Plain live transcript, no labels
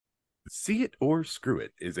See It or Screw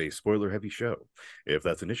It is a spoiler-heavy show. If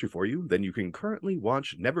that's an issue for you, then you can currently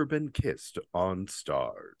watch Never Been Kissed on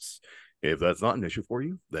Stars. If that's not an issue for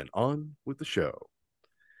you, then on with the show.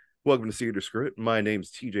 Welcome to See It or Screw It. My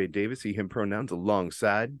name's TJ Davis, he, him pronouns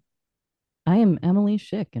alongside. I am Emily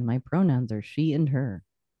Schick, and my pronouns are she and her.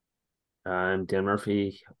 I'm Dan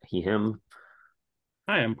Murphy, he, him.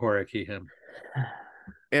 I am Porrick, he, him.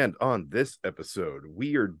 And on this episode,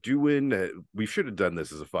 we are doing, we should have done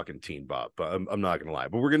this as a fucking teen bop, but I'm not going to lie,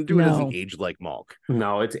 but we're going to do it as an age like Malk.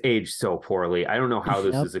 No, it's aged so poorly. I don't know how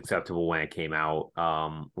this is acceptable when it came out.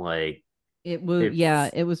 It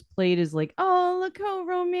was played as like, oh, look how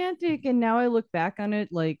romantic. And now I look back on it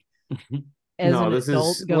like as an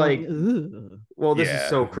adult going, ugh. Well, this is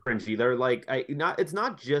so cringy. They're like, it's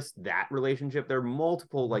not just that relationship. There are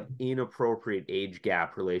multiple like inappropriate age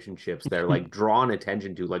gap relationships that are like drawn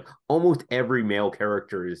attention to. Like almost every male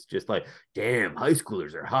character is just like, damn, high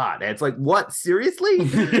schoolers are hot. And it's like, what? Seriously?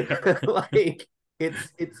 Like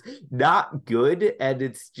it's not good, and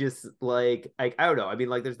it's just like I don't know. I mean,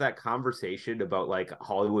 like there's that conversation about like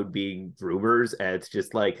Hollywood being rumors, and it's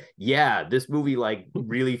just like, yeah, this movie like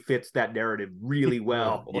really fits that narrative really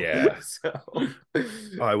well. Yeah. So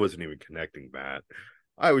I wasn't even connecting that.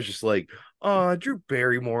 I was just like, Drew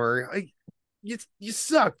Barrymore, you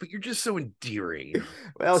suck, but you're just so endearing.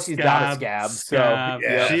 Well, she's not a scab, so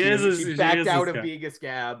yeah, she backed out of being a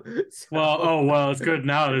scab. So. Well, it's good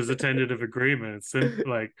now. There's a tentative agreement. Since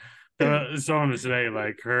like someone was today,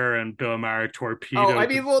 like her and Bill Maher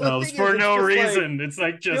torpedoed themselves for no reason. Like, it's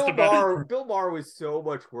like just Bill Maher was so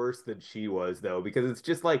much worse than she was, though, because it's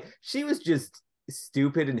just like she was just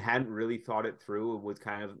stupid and hadn't really thought it through and was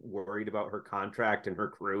kind of worried about her contract and her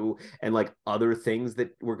crew and like other things that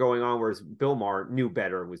were going on, whereas Bill Maher knew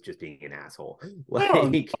better and was just being an asshole. Like,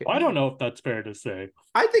 I don't know if that's fair to say.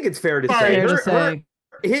 I think it's fair to say.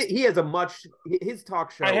 He has his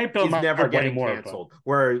talk show is never getting canceled,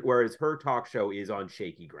 whereas her talk show is on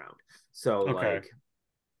shaky ground. So like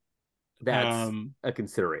that's a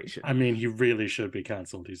consideration. I mean, he really should be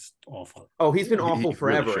canceled. He's awful. Oh, he's been awful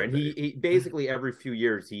forever. Really, and he basically every few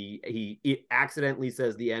years he accidentally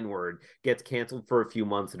says the N-word, gets canceled for a few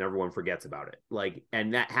months, and everyone forgets about it. Like,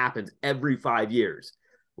 and that happens every 5 years.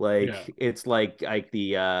 Like it's like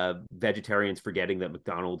the vegetarians forgetting that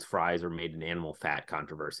McDonald's fries are made in animal fat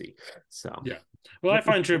controversy. So yeah. Well, I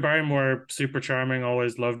find Drew Barrymore super charming.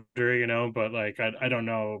 Always loved her, but like I don't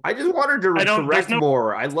know. I just want her to direct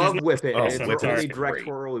more. I love Whip It. It's her only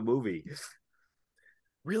directorial movie.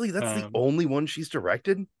 Really, that's the only one she's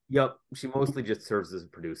directed? Yep, she mostly just serves as a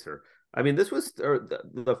producer. I mean, this was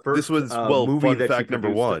the first. This was movie fun that fact she number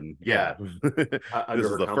one. Yeah, this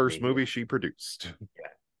is the first movie she produced. Yeah.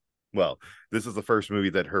 Well, this is the first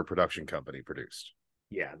movie that her production company produced.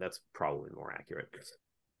 Yeah, that's probably more accurate.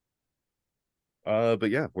 But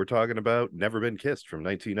yeah, we're talking about Never Been Kissed from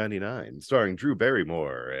 1999, starring Drew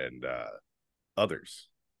Barrymore and others.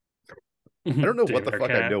 I don't know what the fuck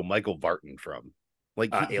I know Michael Vartan from.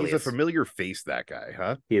 Like, he's a familiar face, that guy,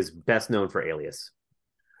 huh? He is best known for Alias.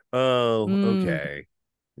 Oh, okay.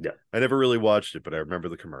 Yeah. I never really watched it, but I remember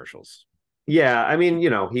the commercials. Yeah, I mean,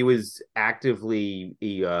 he was actively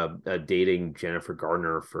dating Jennifer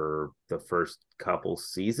Garner for the first couple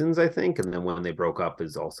seasons, I think, and then when they broke up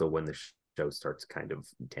is also when the show starts kind of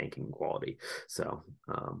tanking quality. So,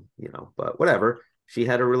 but whatever. She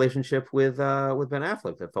had a relationship with Ben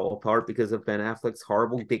Affleck that fell apart because of Ben Affleck's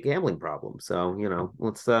horrible gambling problem. So,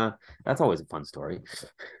 let's that's always a fun story.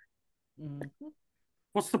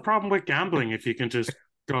 What's the problem with gambling if you can just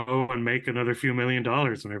go and make another few $1 million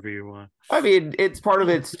whenever you want? I mean, it's part of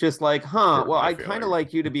it's just like, well, I kind of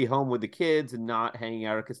like you to be home with the kids and not hanging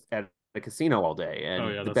out at the casino all day.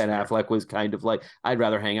 And Ben Affleck was kind of like, I'd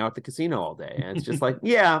rather hang out at the casino all day. And it's just like,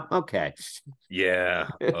 yeah, okay. Yeah.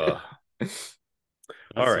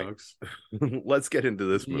 All right. Let's get into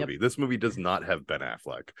this movie. This movie does not have Ben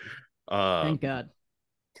Affleck. Thank God.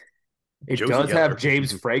 It does have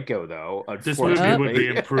James Franco, though. This movie would be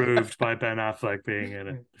improved by Ben Affleck being in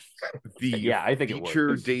it. I think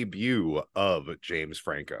feature debut of James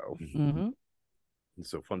Franco. Mm-hmm.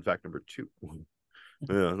 So, fun fact number 2.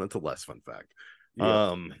 That's a less fun fact.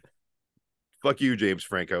 Yeah. Fuck you, James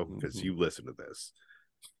Franco, because you listen to this.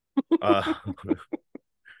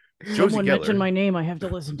 Someone mentioned my name. I have to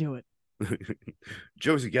listen to it.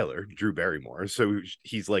 Josie Geller, Drew Barrymore. So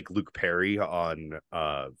he's like Luke Perry on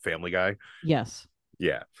Family Guy. Yes.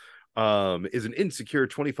 Yeah. Is an insecure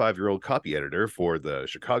 25-year-old copy editor for the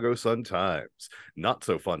Chicago Sun-Times. Not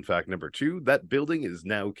so fun fact number 2, that building is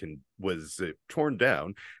now was torn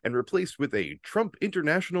down and replaced with a Trump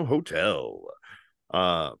International Hotel.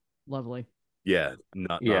 Lovely. Yeah,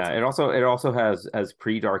 not it also has as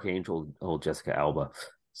pre-Dark Angel old Jessica Alba.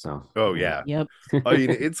 So yeah. Yep. I mean,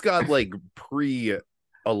 it's got like pre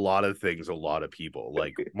a lot of things, a lot of people.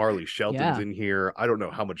 Like Marley Shelton's in here. I don't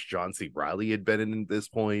know how much John C. Reilly had been in at this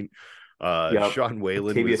point. Sean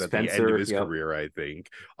Whalen Octavia was at Spencer, the end of his career, I think.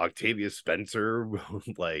 Octavia Spencer,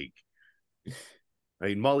 like, I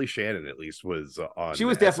mean, Molly Shannon at least was on. She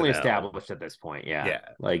was definitely SNL. Established at this point. Yeah.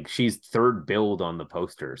 Like she's third billed on the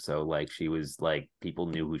poster, so like she was like people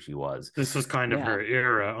knew who she was. This was kind of her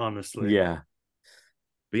era, honestly. Yeah.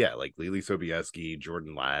 But yeah, like Lily Sobieski,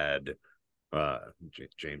 Jordan Ladd,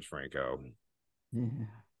 James Franco. Yeah.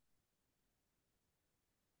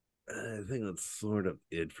 I think that's sort of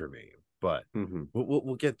it for me. But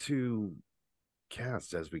we'll get to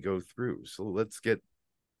cast as we go through. So let's get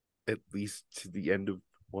at least to the end of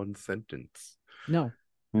one sentence. No.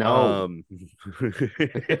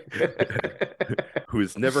 Who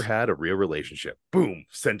has never had a real relationship. Boom,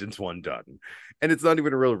 sentence one done. And it's not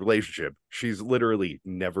even a real relationship. She's literally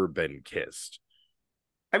never been kissed.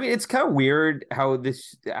 I mean, it's kind of weird how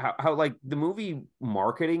like the movie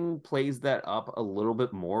marketing plays that up a little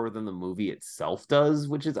bit more than the movie itself does,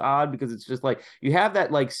 which is odd because it's just like you have that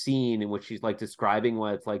like scene in which she's like describing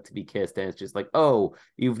what it's like to be kissed, and it's just like, oh,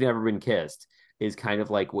 you've never been kissed is kind of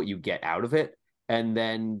like what you get out of it. And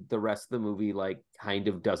then the rest of the movie like kind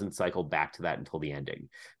of doesn't cycle back to that until the ending.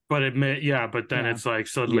 But then it's like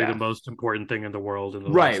suddenly the most important thing in the world. In the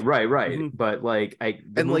right. But like,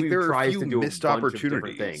 the movie there tries are a few to do missed a bunch opportunities. of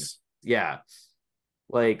different things. Yeah.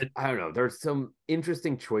 Like, I don't know. There's some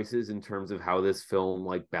interesting choices in terms of how this film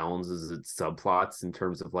like balances its subplots in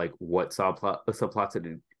terms of like what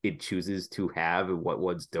subplots it chooses to have and what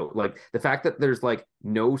ones don't. Like the fact that there's like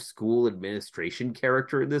no school administration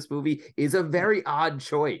character in this movie is a very odd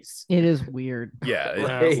choice. It is weird. Yeah,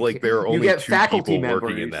 it's like there are only two faculty people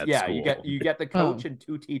working in that school. You get the coach and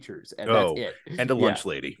two teachers, and that's it. And a lunch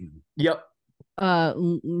lady. Yep.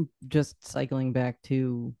 Just cycling back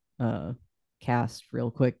to cast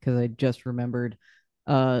real quick because I just remembered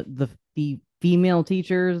the female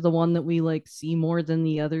teacher is the one that we like see more than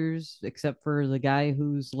the others, except for the guy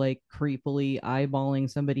who's like creepily eyeballing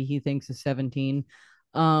somebody he thinks is 17.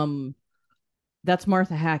 That's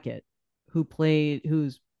Martha Hackett,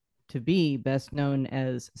 who's to be best known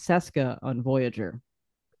as Seska on Voyager.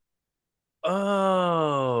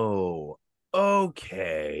 Oh,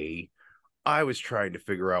 okay. I was trying to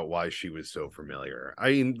figure out why she was so familiar. I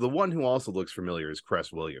mean, the one who also looks familiar is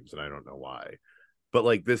Cress Williams, and I don't know why. But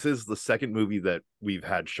like, this is the second movie that we've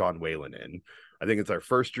had Sean Whalen in. I think it's our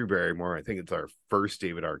first Drew Barrymore. I think it's our first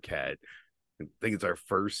David Arquette. I think it's our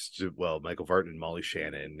first, Michael Vartan and Molly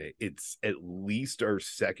Shannon. It's at least our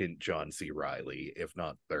second John C. Reilly, if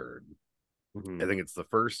not third. I think it's the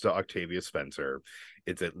first Octavia Spencer.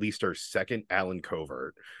 It's at least our second Alan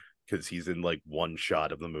Covert, because he's in like one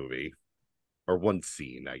shot of the movie. Or one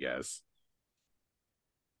scene, I guess.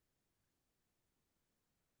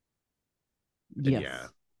 Yes. Yeah,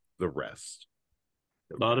 the rest.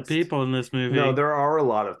 A lot of people in this movie. No, there are a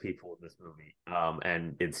lot of people in this movie.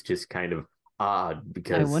 And it's just kind of odd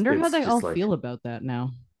because I wonder how they all feel about that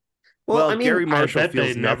now. Well, I mean, Gary Marshall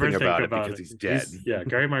feels nothing about it because he's dead.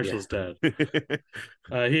 Gary Marshall's dead.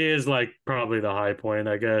 He is like probably the high point,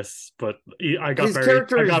 I guess. But I got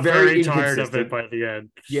very tired of it by the end.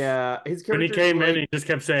 Yeah, his character. When he came in, he just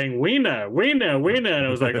kept saying "Wiener, Wiener, Wiener," and I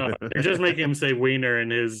was like, "Oh, they're just making him say Wiener in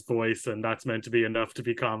his voice, and that's meant to be enough to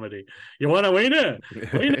be comedy." You want a Wiener?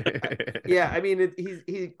 Wiener? Yeah, I mean,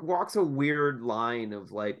 he walks a weird line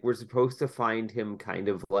of like we're supposed to find him kind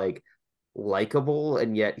of like likable,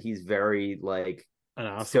 and yet he's very like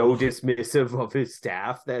so dismissive of his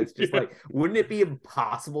staff that it's just like, wouldn't it be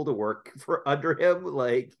impossible to work under him?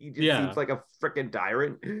 Like he just seems like a freaking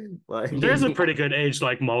tyrant. Like there's a pretty good age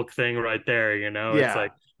like Malk thing right there, you know. It's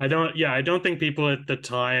like I don't think people at the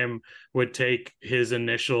time would take his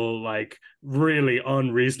initial like really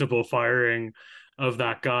unreasonable firing of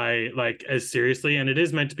that guy like as seriously, and it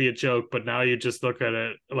is meant to be a joke, but now you just look at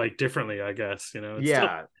it like differently, I guess, you know.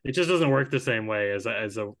 It just doesn't work the same way as I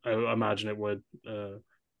imagine it would.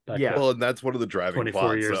 Well, and that's one of the driving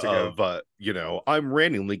plots of I'm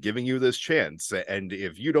randomly giving you this chance, and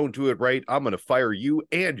if you don't do it right, I'm going to fire you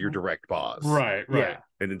and your direct boss. Right.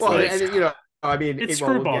 And it's I mean, it's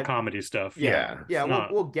screwball comedy stuff.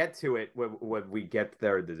 We'll get to it when we get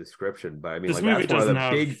there in the description. But I mean, like that's one of the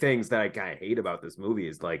big things that I kind of hate about this movie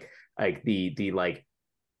is like the like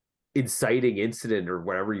inciting incident or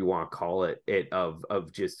whatever you want to call it,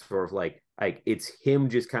 of just sort of like it's him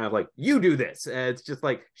just kind of like, you do this, and it's just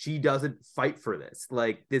like she doesn't fight for this.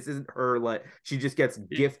 Like this isn't her, like she just gets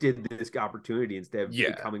gifted this opportunity instead of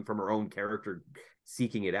it coming from her own character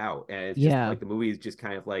seeking it out. And it's just like the movie is just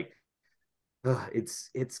kind of like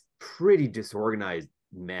it's pretty disorganized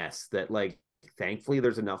mess that like thankfully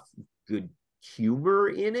there's enough good humor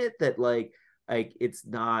in it that like it's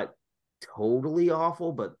not totally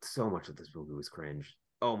awful, but so much of this movie was cringe.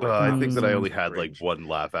 Oh my god! I think that I only had cringe. like one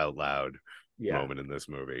laugh out loud moment in this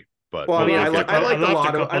movie. But well, I mean, I liked a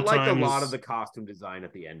lot times. of the costume design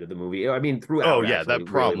at the end of the movie. I mean, throughout. That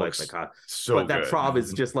prom looks so good. But that prom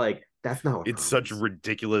is just like that's not what it's such a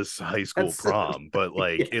ridiculous high school prom, but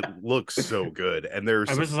like it looks so good, and there's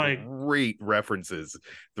some great references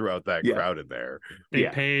throughout that crowd in there. They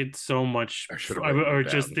paid so much, or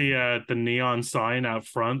just the neon sign out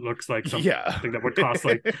front looks like something that would cost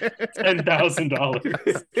like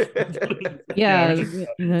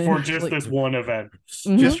 $10,000. For just this one event.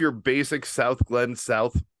 Just your basic South Glen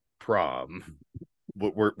South prom.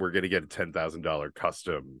 We're gonna get a $10,000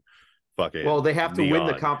 custom. Well, they have to win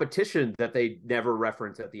the competition that they never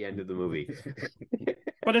reference at the end of the movie.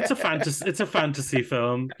 But it's a fantasy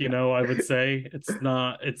film, you know. I would say it's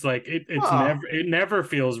not. It's like it never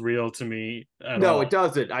feels real to me. No, it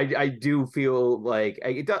doesn't. I do feel like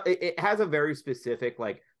it has a very specific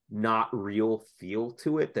like not real feel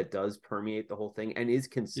to it that does permeate the whole thing and is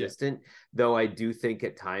consistent. Though I do think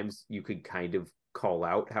at times you could kind of call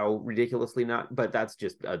out how ridiculously not, but that's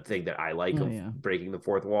just a thing that I like breaking the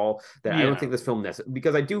fourth wall. That I don't think this film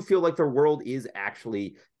because I do feel like their world is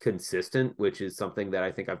actually consistent, which is something that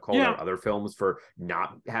I think I've called out other films for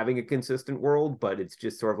not having a consistent world. But it's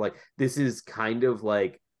just sort of like this is kind of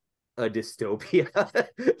like a dystopia.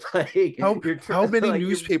 Like how many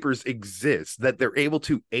newspapers exist that they're able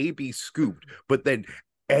to be scooped, but then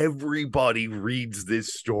everybody reads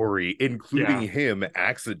this story, including him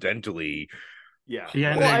accidentally. At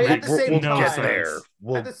the same time, get there.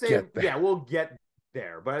 We'll get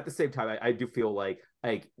there. But at the same time, I do feel like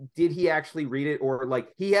did he actually read it, or like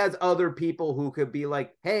he has other people who could be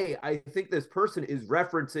like, hey, I think this person is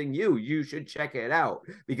referencing you. You should check it out,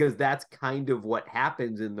 because that's kind of what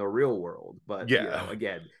happens in the real world. But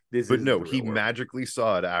again, he magically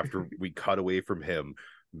saw it after we cut away from him.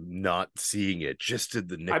 Not seeing it just in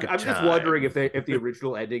the nick of time. I'm just wondering if the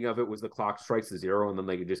original ending of it was the clock strikes to 0 and then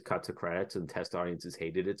they could just cut to credits and test audiences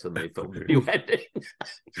hated it, so they filmed the new ending.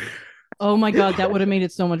 Oh my god, that would have made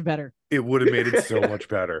it so much better. It would have made it so much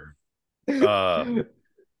better. But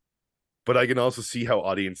I can also see how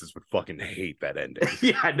audiences would fucking hate that ending.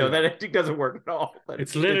 That ending doesn't work at all.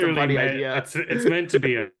 It's literally a funny idea. It's meant to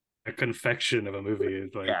be a confection of a movie.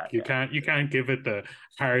 It's like you can't give it the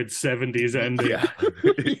hard 70s ending.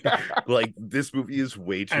 Like this movie is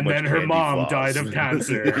way too and much. And then her mom died of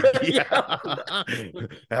cancer.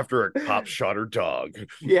 After a cop shot her dog.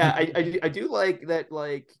 I do like that.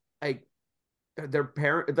 Like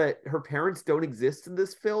her parents don't exist in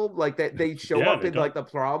this film. Like that they show up in like the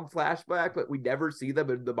prom flashback, but we never see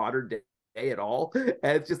them in the modern day at all. And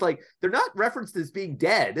it's just like they're not referenced as being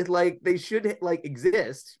dead. Like they should like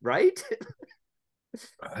exist, right?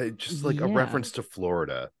 Just like a reference to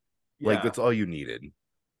Florida. Like that's all you needed.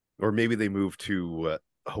 Or maybe they moved to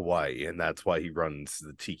Hawaii and that's why he runs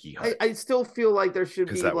the tiki hut. I still feel like there should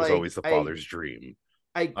be, because that was always the father's dream.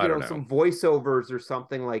 I don't know, some voiceovers or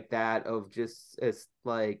something like that of just as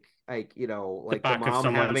like the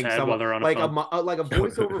mom having some like a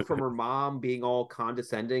voiceover from her mom being all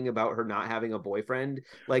condescending about her not having a boyfriend.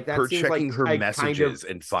 Like that her seems checking like her kind messages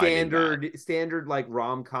of and standard like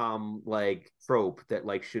rom-com like trope that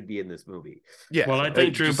like should be in this movie. Well, I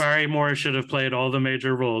think Drew Barrymore should have played all the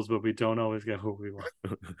major roles, but we don't always get who we want.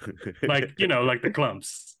 like like the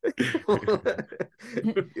Clumps.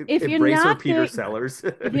 If you're not Peter Sellers.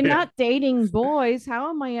 If you're not dating boys, how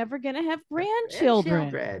am I ever gonna have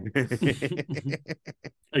grandchildren?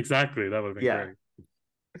 Exactly, that would be great.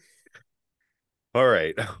 All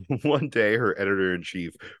right. One day her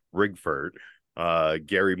editor-in-chief Rigford,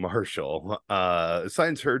 Gary Marshall,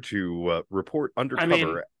 assigns her to report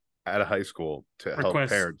undercover at a high school to help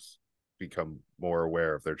parents become more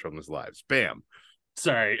aware of their children's lives. Bam.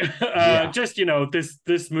 Sorry. Just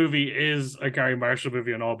this movie is a Gary Marshall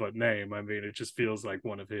movie in all but name. I mean, it just feels like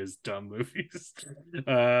one of his dumb movies. In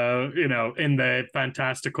the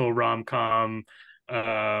fantastical rom-com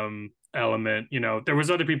element. You know, there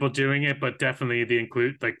was other people doing it, but definitely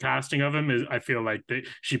the casting of him is, I feel like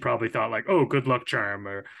she probably thought like, oh, good luck charm,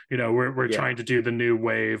 or you know, we're trying to do the new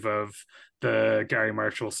wave of the Gary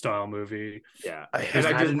Marshall style movie. Yeah, I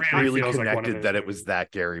hadn't really connected that it was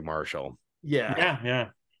that Gary Marshall. Yeah.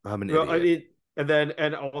 I'm an idiot. I mean,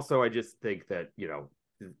 and also I just think that, you know,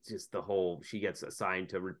 just the whole, she gets assigned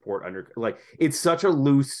to report under, like, it's such a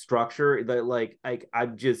loose structure that like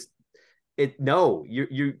I'm just, no,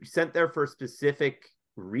 you sent there for a specific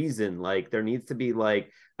reason. Like there needs to be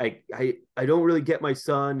like, I don't really get my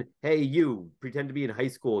son, hey, you pretend to be in high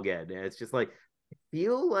school again, and it's just like, I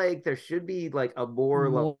feel like there should be like a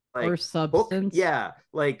more like substance. Yeah,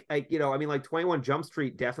 like you know, I mean, like 21 Jump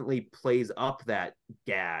Street definitely plays up that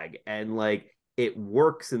gag, and like it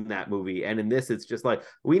works in that movie. And in this, it's just like,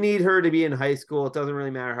 we need her to be in high school. It doesn't really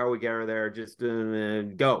matter how we get her there. Just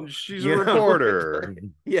go. She's a reporter.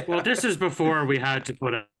 Yeah. Well, this is before we had to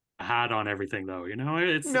put a hat on everything, though. You know, it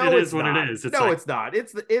is what it is. It's not.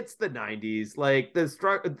 It's the 90s. Like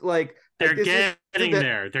they're getting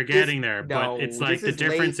there. They're getting there. But it's like the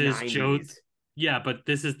difference is 90s. Joe. Yeah, but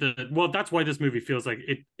this is that's why this movie feels like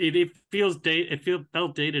it feels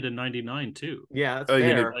felt dated in 99 too. Yeah, that's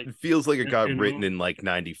fair. It feels like it got written in like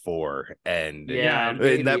 94, and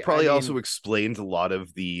and that probably also explains a lot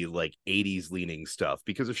of the like 80s leaning stuff,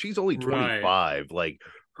 because if she's only 25, like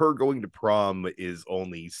her going to prom is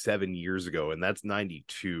only 7 years ago, and that's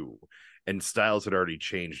 92, and styles had already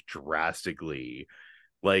changed drastically.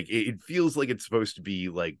 Like it feels like it's supposed to be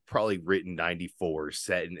like probably written 94,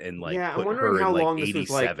 set and like I'm wondering how long this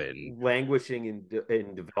was like languishing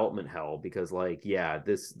in development hell, because like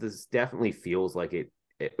this definitely feels like it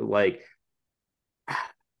like,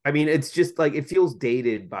 I mean, it's just like, it feels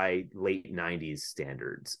dated by late 90s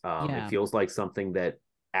standards. It feels like something that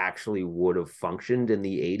actually would have functioned in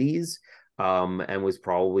the 80s, and was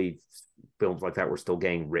probably, films like that were still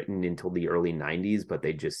getting written until the early 90s, but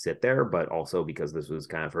they just sit there. But also because this was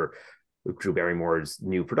kind of her, Drew Barrymore's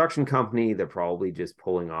new production company, they're probably just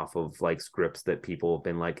pulling off of like scripts that people have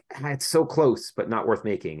been like, it's so close but not worth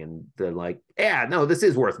making, and they're like, no, this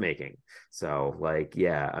is worth making. So like,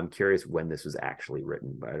 I'm curious when this was actually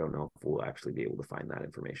written, but I don't know if we'll actually be able to find that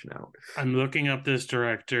information out. I'm looking up this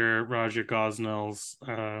director Roger Gosnell's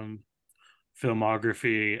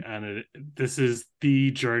filmography, and this is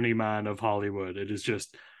the journeyman of Hollywood. It is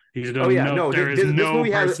just, there is no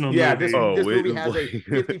personal movie. This movie has a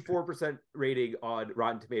 54% rating on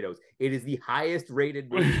Rotten Tomatoes. It is the highest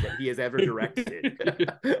rated movie that he has ever directed.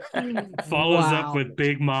 Follows up with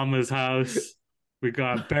Big Mama's House. We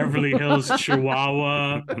got Beverly Hills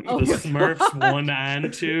Chihuahua, The Smurfs 1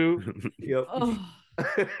 and 2. Yep.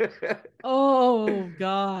 Oh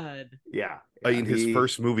God. Yeah. I mean, his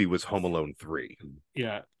first movie was Home Alone 3.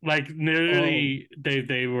 Yeah, like nearly,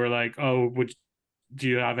 they were like, "Oh, do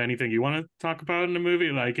you have anything you want to talk about in the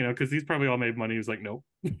movie?" Like, you know, because these probably all made money. He was like, "Nope."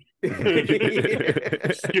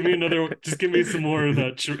 Just give me another. Just give me some more of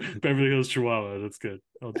that Beverly Hills Chihuahua. That's good.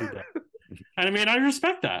 I'll do that. And I mean, I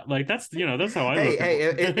respect that. Like, that's how I look.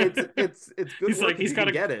 It's good. He's like, he's got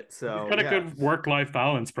to get it. So he's got a good work-life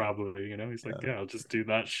balance, probably. You know, he's like, I'll just do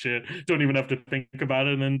that shit. Don't even have to think about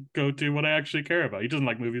it, and then go do what I actually care about. He doesn't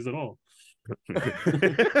like movies at all. He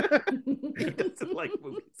doesn't like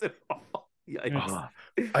movies at all.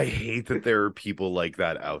 I hate that there are people like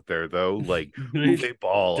that out there, though. Like Uwe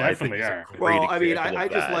Ball, definitely are. Well, I mean, I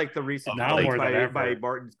just like the recent point by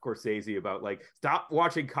Martin Scorsese about like, stop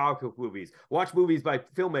watching comic book movies. Watch movies by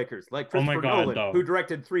filmmakers like Christopher Nolan, who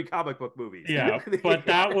directed 3 comic book movies. Yeah, but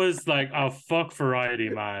that was like a fuck Variety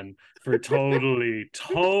man for totally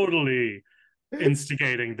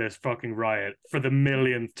instigating this fucking riot for the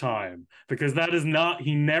millionth time, because that is not,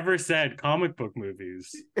 he never said comic book movies.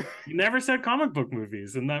 He never said comic book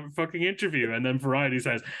movies in that fucking interview, and then Variety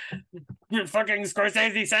says, fucking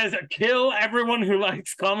Scorsese says kill everyone who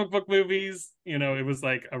likes comic book movies. You know, it was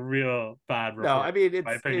like a real bad report. No, I mean,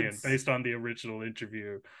 my opinion, based on the original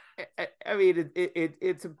interview. I mean,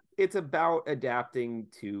 it's about adapting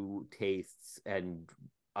to tastes and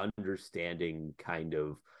understanding kind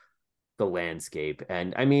of the landscape.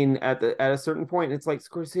 And I mean, at a certain point, it's like,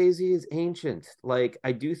 Scorsese is ancient. Like,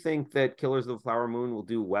 I do think that Killers of the Flower Moon will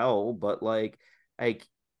do well, but like I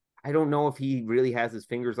don't know if he really has his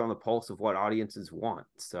fingers on the pulse of what audiences want.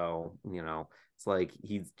 So, you know, it's like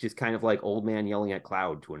he's just kind of like old man yelling at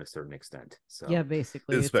cloud to a certain extent. So yeah,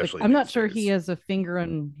 basically, especially like, I'm not sure he has a finger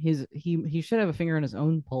on his. He should have a finger on his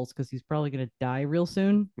own pulse, because he's probably gonna die real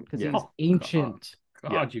soon, because he's ancient.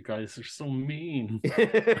 God, you guys are so mean.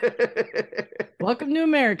 Welcome to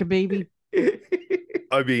America, baby.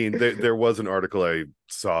 I mean, there was an article I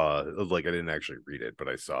saw, like I didn't actually read it, but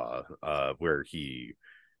I saw where he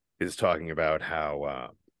is talking about how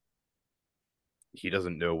he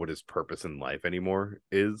doesn't know what his purpose in life anymore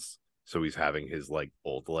is. So he's having his like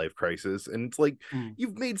old life crisis. And it's like,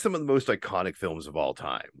 you've made some of the most iconic films of all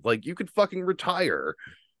time. Like, you could fucking retire,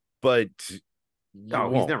 but he's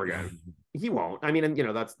never gonna. He won't. I mean, and you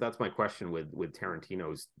know, that's my question with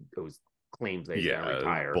Tarantino's those claims that he's gonna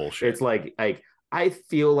retire. Bullshit. It's like I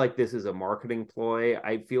feel like this is a marketing ploy.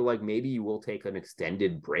 I feel like maybe you will take an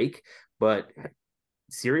extended break, but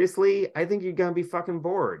seriously, I think you're gonna be fucking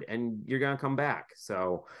bored and you're gonna come back.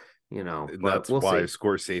 So, you know, and that's why see.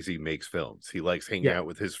 Scorsese makes films. He likes hanging out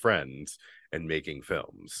with his friends and making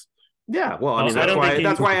films. Yeah, well, I mean,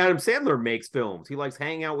 that's why Adam Sandler makes films. He likes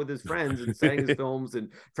hanging out with his friends and setting his films in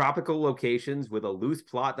tropical locations with a loose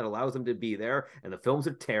plot that allows him to be there. And the films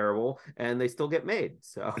are terrible, and they still get made.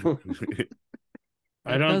 So,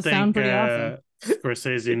 I don't think awesome.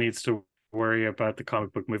 Scorsese needs to worry about the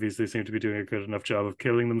comic book movies. They seem to be doing a good enough job of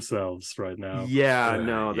killing themselves right now. Yeah,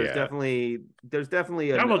 no, there's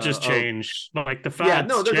definitely that will just change. Like the fads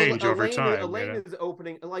change over time. Elaine is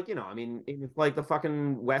opening, like, you know, I mean, like the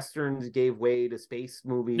fucking westerns gave way to space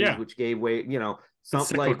movies, which gave way, you know,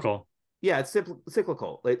 something cyclical. It's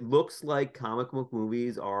cyclical. It looks like comic book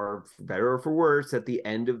movies are, for better or for worse, at the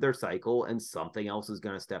end of their cycle, and something else is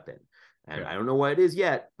going to step in. And I don't know what it is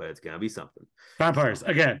yet, but it's going to be something. Vampires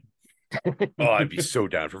again. Oh, I'd be so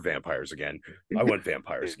down for vampires again. I want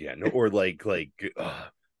vampires again. Or like I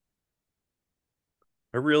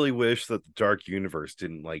really wish that the Dark Universe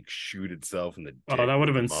didn't like shoot itself in the dick. Oh, that would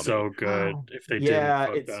have been so good if they didn't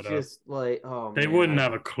fuck it's that just up. Like, they wouldn't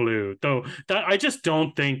have a clue. Though that I just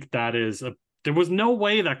don't think that is there was no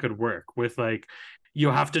way that could work with like they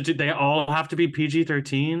all have to be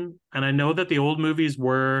PG-13. And I know that the old movies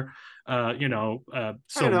were so mild.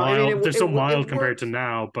 I mean, they're so mild compared to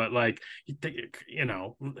now, but like, you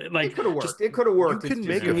know, like it could have worked. It could have worked. You can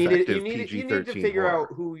make effective PG-13 you need to figure out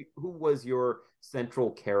who was your central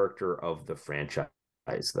character of the franchise,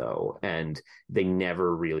 though, and they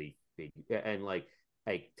never really. And like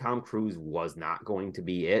Tom Cruise was not going to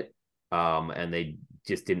be it, and they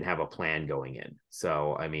just didn't have a plan going in.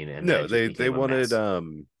 So I mean, and no, they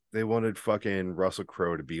wanted fucking Russell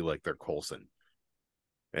Crowe to be like their Coulson.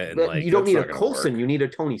 And like, you don't need a Coulson, you need a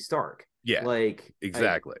Tony Stark. Yeah, like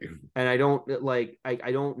exactly. I don't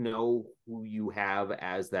know who you have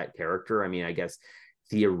as that character. I mean, I guess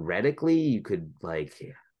theoretically you could, like,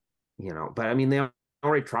 you know, but I mean, they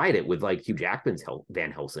already tried it with like Hugh Jackman's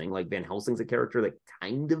Van Helsing. Like, Van Helsing's a character that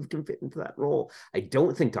kind of can fit into that role. I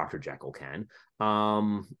don't think Dr. Jekyll can.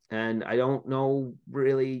 And I don't know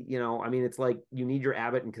really, you know, I mean, it's like you need your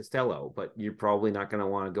Abbott and Costello, but you're probably not going to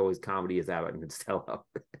want to go as comedy as Abbott and Costello.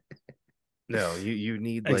 No, you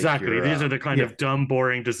need like exactly. These are the kind of dumb,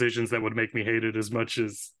 boring decisions that would make me hate it as much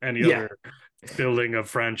as any other building of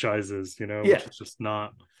franchises, you know, which is just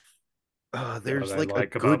not. There's like a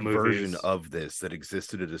good version of this that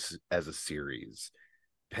existed as a series.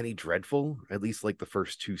 Penny Dreadful, at least like the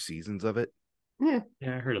first 2 seasons of it. Yeah, I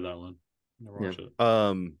heard of that one. Never watched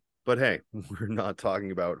it. But hey, we're not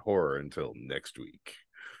talking about horror until next week.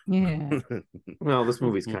 Yeah. Well, this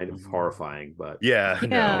movie's kind of horrifying, but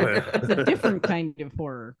it's a different kind of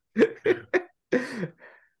horror.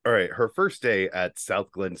 All right, her first day at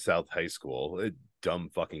South Glen South High School, a dumb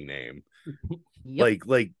fucking name. Yep.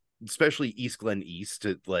 Like especially East Glen East,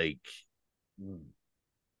 like,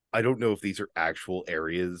 I don't know if these are actual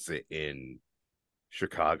areas in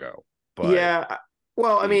Chicago, but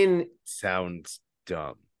well, I mean, sounds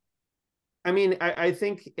dumb. I mean, I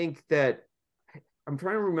think that I'm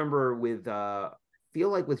trying to remember with feel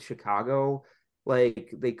like with Chicago,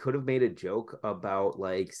 like they could have made a joke about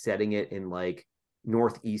like setting it in like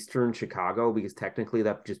northeastern Chicago, because technically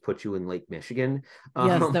that just puts you in Lake Michigan.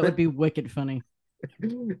 Yes, that would be wicked funny.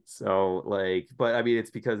 So like, but I mean,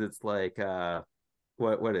 it's because it's like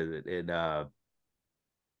what is it in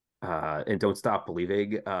Don't Stop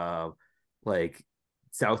Believing, like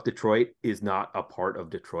South Detroit is not a part of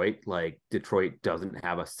Detroit. Like, Detroit doesn't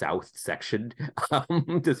have a South section.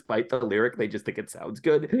 Despite the lyric, they just think it sounds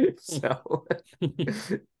good. So,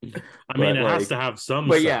 I mean, it has to have some.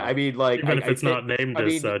 But yeah, I mean, like, even if it's not named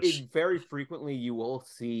as such. Very frequently you will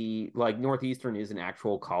see like Northeastern is an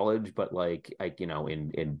actual college, but like you know,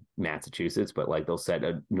 in Massachusetts, but like they'll set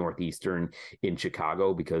a Northeastern in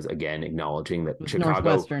Chicago because, again, acknowledging that Chicago.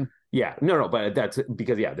 Northwestern. Yeah, no, but that's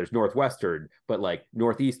because there's Northwestern, but like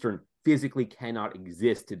Northeastern physically cannot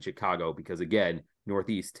exist in Chicago because, again,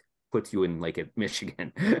 Northeast puts you in like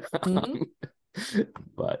Michigan. Mm-hmm.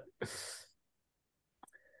 But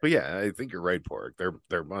But yeah, I think you're right, Pork.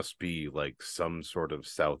 There must be like some sort of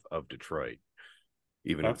south of Detroit,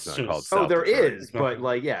 even if it's That's not called just Oh, South there Detroit. is, but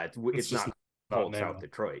like, yeah, it's just not not called named South that.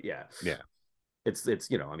 Detroit. Yeah, Yeah. it's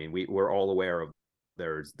I mean, we're all aware of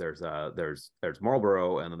there's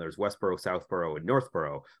Marlboro, and then there's Westboro, Southboro, and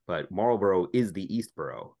Northboro, but Marlboro is the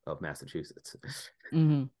Eastboro of Massachusetts.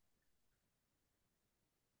 Mm-hmm.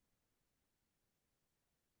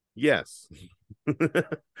 Yes. TJ,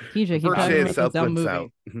 keep First talking day at about this South dumb Glen South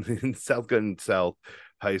movie. in South Glen South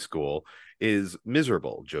High School is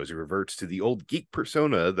miserable. Josie reverts to the old geek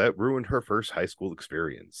persona that ruined her first high school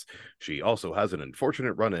experience. She also has an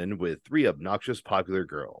unfortunate run-in with three obnoxious popular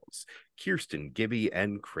girls, Kirsten, Gibby,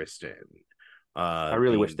 and Kristen. I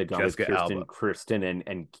really wish they'd gone with Jessica Alba. Kirsten,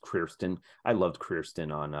 and Kirsten. I loved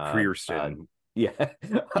Kirsten on Kristen. yeah.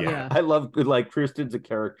 Yeah. I love like Kirsten's a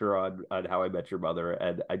character on How I Met Your Mother,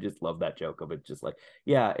 and I just love that joke of it. Just like,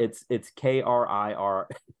 yeah, it's KRIR.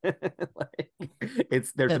 Like,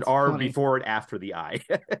 there's an That's R funny. before and after the I.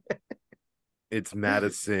 It's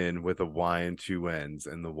Madison with a Y and two N's,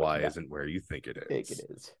 and the Y Yeah. isn't where you think it I think is. it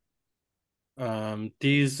is.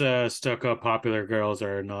 These stuck-up popular girls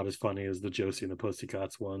are not as funny as the Josie and the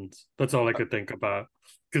Pussycats ones. That's all I could think about,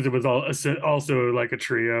 because it was all also like a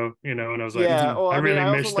trio, and I was like, Yeah, well, I I mean, really I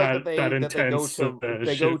also missed like that intense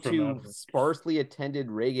they go shit from to that. sparsely attended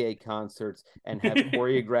reggae concerts and have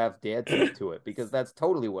choreographed dances to it, because that's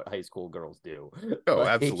totally what high school girls do. Oh, Like,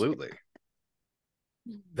 absolutely.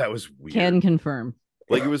 That was weird. Can confirm.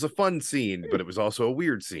 Like, it was a fun scene, but it was also a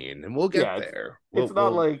weird scene, and we'll get Yeah, there. it's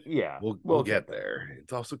not like we'll get there.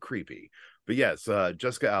 It's also creepy, but yes,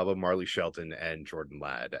 Jessica Alba, Marley Shelton, and Jordan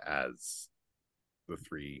Ladd as the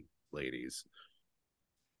three ladies.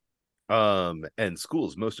 And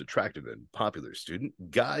school's most attractive and popular student,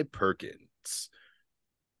 Guy Perkins.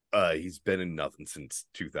 He's been in nothing since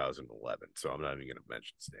 2011, so I'm not even gonna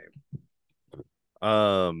mention his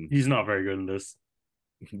name. He's not very good in this.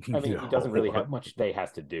 I mean, he doesn't really have much they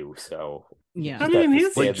has to do, so Yeah. I mean,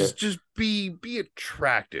 he's like just be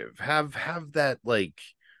attractive. Have that, like,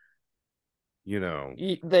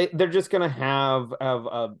 they're just gonna have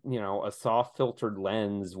a a soft filtered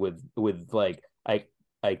lens with like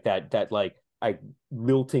that like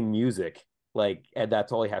lilting music, like, and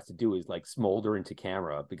that's all he has to do is like smolder into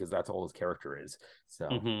camera, because that's all his character is.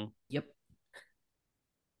 So Yep.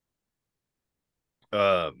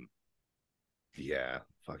 Yeah,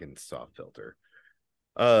 fucking soft filter.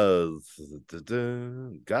 Guy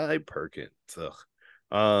Perkins.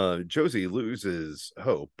 Josie loses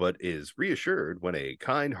hope, but is reassured when a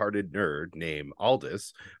kind-hearted nerd named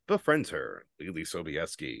Aldous befriends her, Lily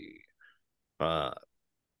Sobieski. I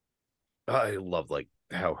love, like,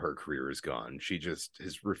 how her career is gone. She just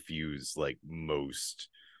has refused, like, most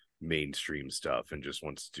mainstream stuff and just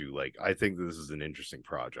wants to, like, I think this is an interesting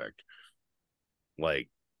project. Like,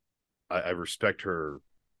 I respect her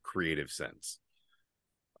creative sense.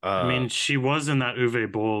 I mean, she was in that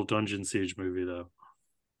Uwe Boll Dungeon Siege movie, though.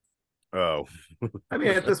 Oh, I mean,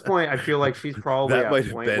 at this point, I feel like she's probably that at might a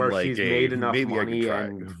have point been where like she's made enough maybe I could money try.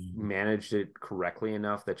 and managed it correctly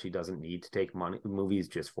enough that she doesn't need to take movies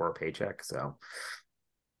just for a paycheck. So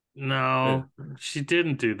No, she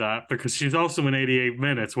didn't do that, because she's also in 88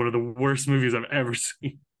 Minutes, one of the worst movies I've ever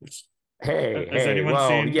seen. Has anyone well,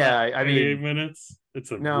 seen yeah, I 88 mean, Minutes? It's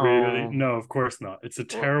a really no. no, of course not. It's a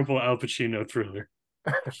terrible Al Pacino thriller.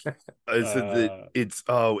 Is it that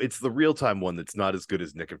it's the real time one that's not as good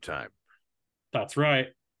as Nick of Time. That's right.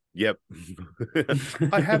 Yep.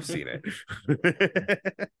 I have seen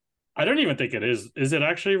it. I don't even think it is. Is it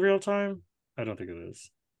actually real time? I don't think it is.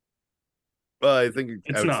 I think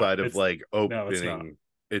It's outside not. of like opening, No, it's not.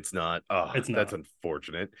 it's not. Oh, It's that's not.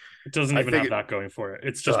 unfortunate. It doesn't I even think have that going for it.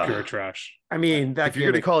 It's just pure trash. I mean, that if you're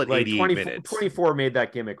gonna call it like 88 minutes, 24 made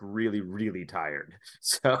that gimmick really, really tired.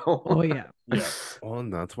 So, Oh yeah. Yeah. Well,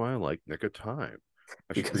 and that's why I like Nick of Time.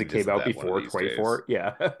 Because it came out before 24.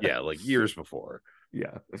 Yeah. Yeah, like years before.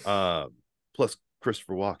 Yeah. Plus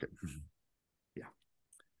Christopher Walken.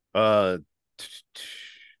 Yeah.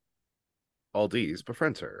 Aldis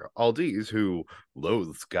befriends her. Aldis, who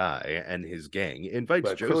loathes Guy and his gang, invites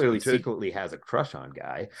But Josie clearly to secretly has a crush on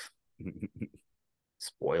Guy.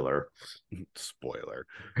 Spoiler.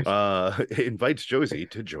 Invites Josie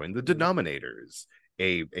to join the Denominators,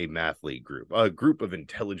 a math league group, a group of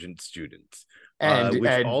intelligent students, had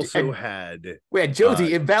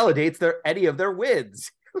Josie invalidates any of their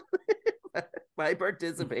wins by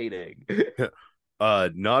participating.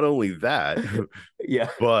 Not only that, yeah,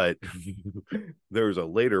 but there's a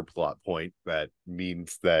later plot point that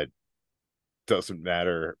means that doesn't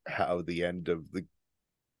matter how the end of the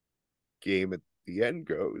game at the end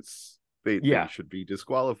goes. they should be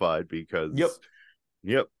disqualified because yep.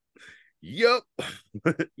 Yep.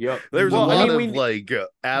 There's Well, a lot I mean, of like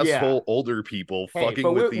asshole older people fucking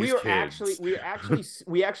but with we these are kids.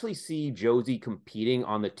 we actually see Josie competing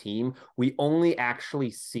on the team. We only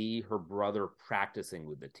actually see her brother practicing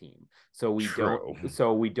with the team. So we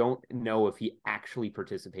don't know if he actually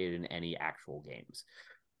participated in any actual games.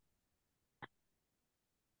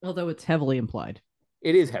 Although it's heavily implied.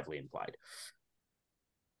 It is heavily implied.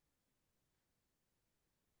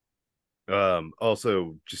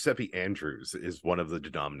 Also, Giuseppe Andrews is one of the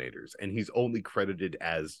denominators, and he's only credited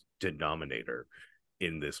as denominator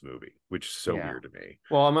in this movie, which is so weird to me.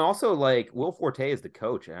 Well, I'm also like Will Forte is the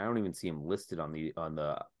coach, and I don't even see him listed on the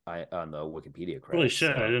Wikipedia credits. Holy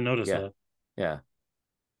shit, I didn't notice that. Yeah.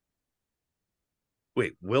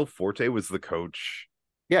 Wait, Will Forte was the coach?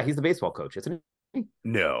 Yeah, he's the baseball coach, isn't he?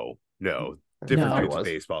 No, different type of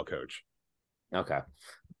baseball coach. Okay,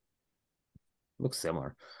 looks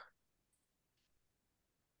similar.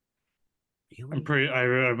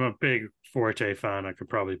 I'm a big Forte fan. I could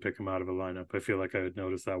probably pick him out of a lineup. I feel like I would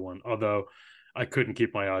notice that one. Although I couldn't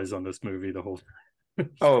keep my eyes on this movie the whole time.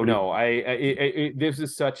 No, this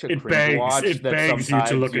is such a cringe watch that begs you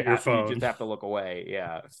to look at your phone. You just have to look away.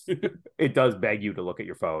 Yeah, it does beg you to look at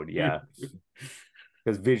your phone. Yeah,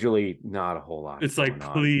 because visually, not a whole lot. It's like,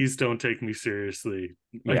 please don't take me seriously.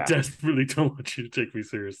 I desperately don't want you to take me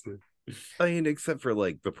seriously. I mean, except for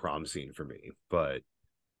like the prom scene for me, but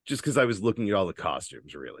just because I was looking at all the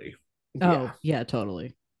costumes, really. Oh, yeah,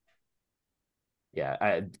 totally.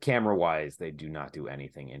 Yeah, camera-wise, they do not do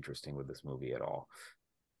anything interesting with this movie at all.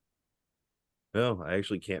 No, I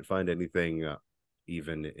actually can't find anything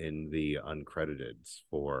even in the uncrediteds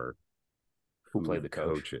for who played the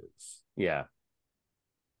coaches. Yeah.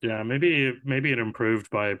 Yeah, maybe it improved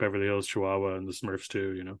by Beverly Hills Chihuahua and the Smurfs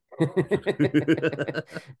too, you know.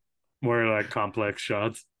 More like complex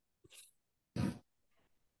shots.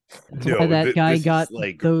 No, that guy got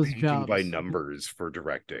like those jobs by numbers for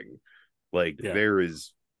directing. Like there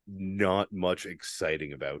is not much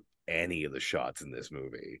exciting about any of the shots in this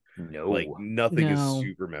movie. No, like nothing is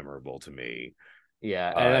super memorable to me.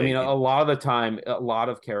 Yeah, and I mean, a lot of the time, a lot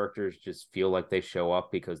of characters just feel like they show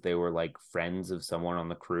up because they were like friends of someone on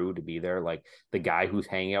the crew to be there. Like the guy who's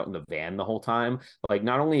hanging out in the van the whole time. Like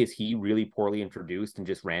not only is he really poorly introduced and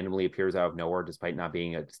just randomly appears out of nowhere despite not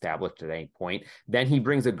being established at any point, then he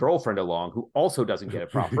brings a girlfriend along who also doesn't get a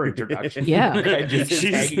proper introduction. Yeah, just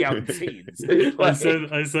is hanging out in scenes. I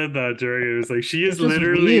said that during it. Was like she is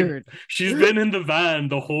literally weird. She's been in the van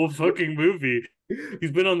the whole fucking movie.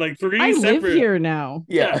 He's been on like three separate. Live here now.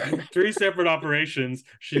 Yeah, 3 separate operations.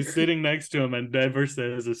 She's sitting next to him and never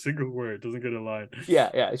says a single word. Doesn't get a line.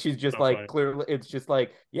 Yeah. She's just so like funny. Clearly, it's just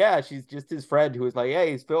like she's just his friend who is like,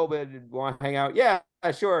 hey, he's filming. Want to hang out? Yeah,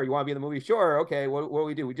 sure. You want to be in the movie? Sure. Okay. What do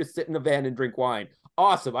we do? We just sit in the van and drink wine.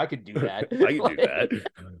 Awesome. I could do that. I could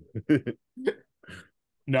do that.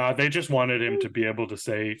 No, they just wanted him to be able to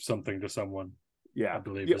say something to someone. Yeah, I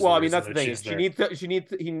believe. Well, I mean, that's the thing.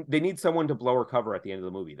 They need someone to blow her cover at the end of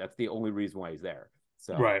the movie. That's the only reason why he's there.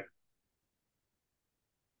 So right.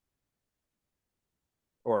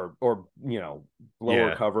 Or blow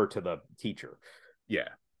her cover to the teacher. Yeah.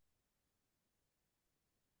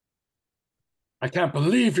 I can't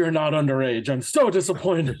believe you're not underage. I'm so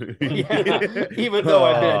disappointed. Even though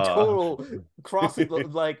I've been a total crossing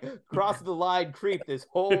the line creep this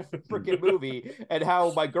whole freaking movie, and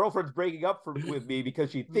how my girlfriend's breaking up with me because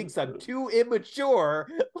she thinks I'm too immature.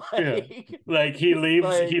 Like he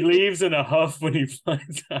leaves in a huff when he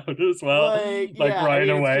finds out as well. Right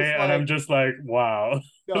away, and I'm just like, wow.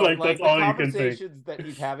 No, that's all you can think. Conversations that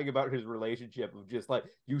he's having about his relationship of just like,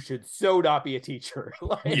 you should so not be a teacher.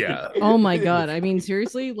 Oh my god. I mean,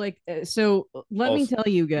 seriously, so let me tell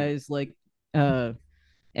you guys,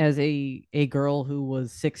 as a girl who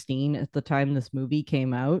was 16 at the time this movie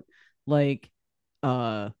came out, this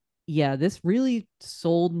really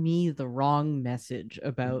sold me the wrong message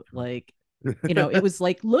about it was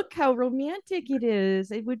like, look how romantic it is.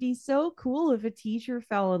 It would be so cool if a teacher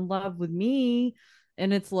fell in love with me.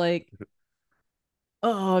 And it's like,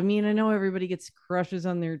 I mean, I know everybody gets crushes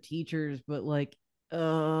on their teachers, but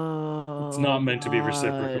it's not meant to be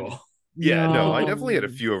reciprocal. Yeah, no, I definitely had a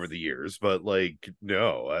few over the years, but no,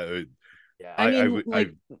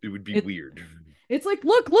 it would be weird. It's like,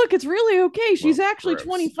 look, it's really okay. She's actually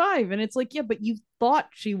 25. And it's like, yeah, but you thought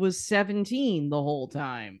she was 17 the whole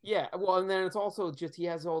time. Yeah, well, and then it's also just he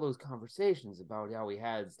has all those conversations about how he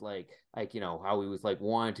has how he was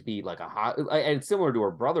wanting to be like a hot, and it's similar to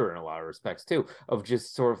her brother in a lot of respects too, of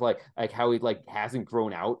just sort of like how he hasn't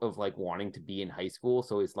grown out of wanting to be in high school,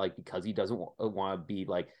 so it's because he doesn't want to be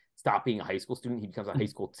stop being a high school student. He becomes a high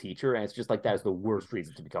school teacher, and it's just like that is the worst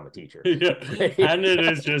reason to become a teacher. Yeah, and it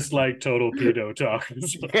is just like total pedo talk.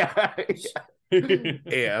 Yeah.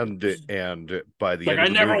 and by the like, end I of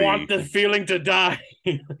the never movie, want the feeling to die.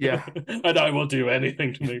 Yeah. And I will do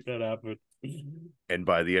anything to make that happen. and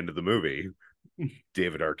by the end of the movie,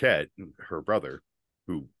 David Arquette, her brother,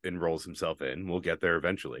 who enrolls himself in, we'll get there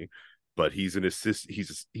eventually, but he's an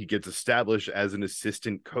he gets established as an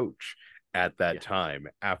assistant coach at that time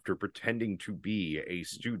after pretending to be a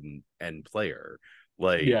student and player.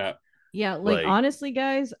 Like, yeah, like honestly,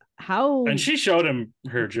 guys, how and she showed him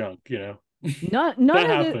her junk, you know.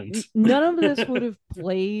 None of this would have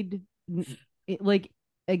played like,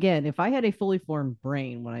 again, if I had a fully formed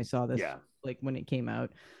brain when I saw this, like when it came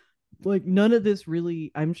out, like none of this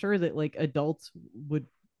really, I'm sure that like adults would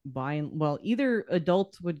buy and, well, either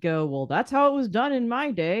adults would go, well, that's how it was done in my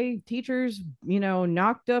day. Teachers, you know,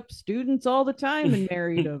 knocked up students all the time and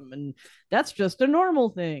married them, and that's just a normal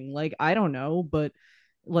thing. Like, I don't know, but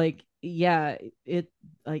like, yeah, it's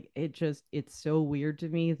so weird to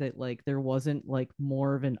me that like there wasn't like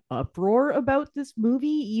more of an uproar about this movie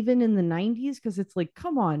even in the 90s, because it's like,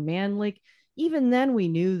 come on, man, like even then we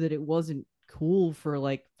knew that it wasn't cool for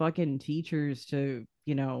like fucking teachers to,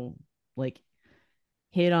 you know, like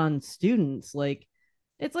hit on students. Like,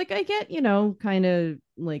 it's like, I get, you know, kind of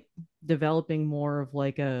like developing more of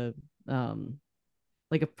like a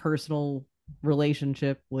personal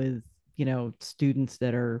relationship with, you know, students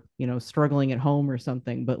that are, you know, struggling at home or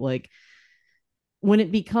something, but like when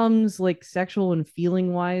it becomes like sexual and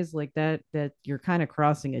feeling wise like that you're kind of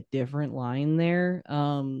crossing a different line there.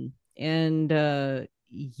 And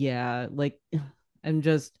yeah, like i'm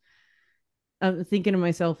just I'm thinking to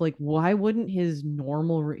myself, like, why wouldn't his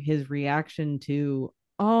reaction to,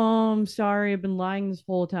 oh, I'm sorry, I've been lying this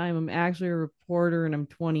whole time, I'm actually a reporter and I'm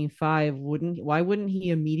 25, why wouldn't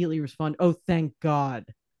he immediately respond, oh, thank God?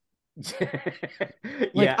 Like,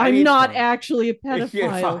 Yeah, I'm not actually a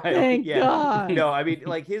pedophile. Thank God. No, I mean,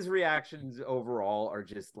 like his reactions overall are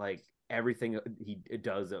just like everything he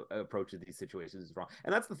does approaches these situations is wrong,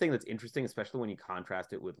 and that's the thing that's interesting, especially when you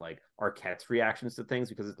contrast it with like Arquette's reactions to things,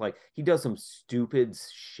 because it's like he does some stupid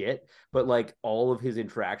shit, but like all of his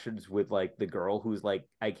interactions with like the girl who's like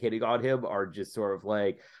hitting on him are just sort of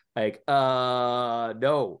like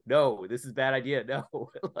no, this is a bad idea, no.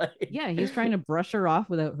 Like, yeah, he's trying to brush her off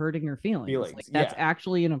without hurting her feelings. Like, that's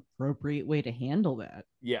actually an appropriate way to handle that.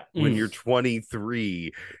 Yeah, when you're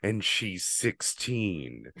 23 and she's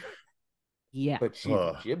 16. Yeah, but she's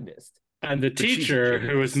a gymnast. And the teacher,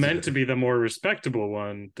 who is meant to be the more respectable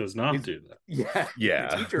one, does not do that. Yeah.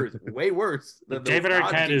 The teacher is way worse than David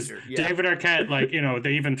Arquette David Arquette, like, you know,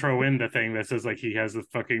 they even throw in the thing that says like he has the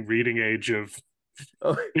fucking reading age of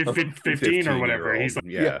 15 or whatever. He's like,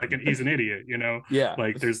 he's an idiot, you know. Yeah,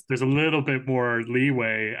 like there's a little bit more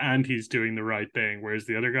leeway, and he's doing the right thing, whereas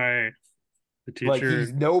the other guy, the teacher, like,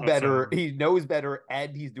 he's better, he knows better,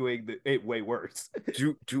 and he's doing it way worse.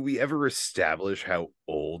 do we ever establish how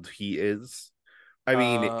old he is? I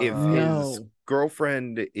mean, if his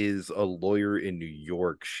girlfriend is a lawyer in New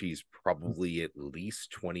York, she's probably at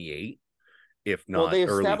least 28. If not, they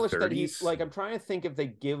early established 30s. that he's like, I'm trying to think if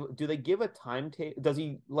do they give a timetable? Does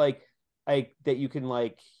he like that you can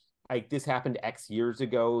like this happened X years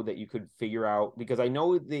ago that you could figure out? Because I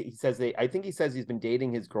know that he says I think he says he's been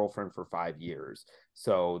dating his girlfriend for 5 years,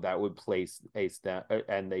 so that would place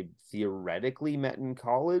and they theoretically met in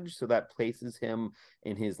college, so that places him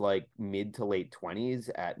in his like mid to late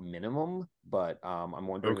 20s at minimum. But I'm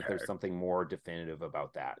wondering if there's something more definitive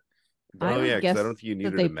about that. Because I don't think you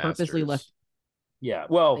needed a master's. Yeah,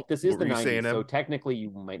 well, this is the 90s, so technically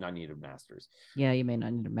you might not need a master's. Yeah, you may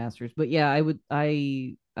not need a master's, but yeah, I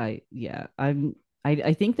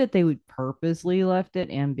think that they would purposely left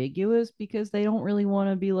it ambiguous because they don't really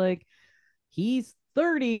want to be like, he's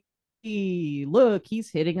 30. Look,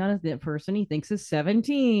 he's hitting on a person he thinks is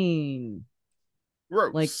 17.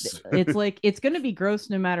 Gross. Like it's going to be gross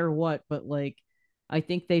no matter what, but like I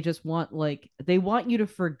think they just want they want you to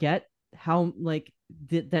forget how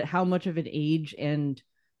that how much of an age and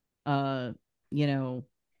you know,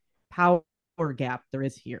 power gap there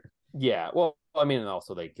is here. Yeah, well, I mean, and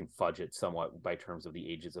also they can fudge it somewhat by terms of the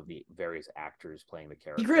ages of the various actors playing the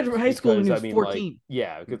characters. He graduated high school when he was 14.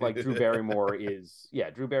 Because like Drew Barrymore is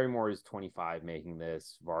 25 making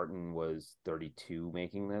this. Vartan was 32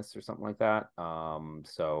 making this, or something like that.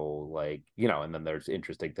 So like, you know, and then there's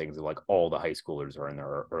interesting things of like all the high schoolers are in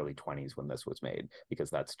their early 20s when this was made, because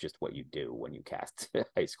that's just what you do when you cast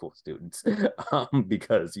high school students,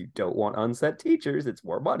 because you don't want unset teachers. It's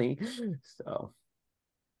more money. So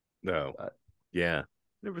no. Yeah,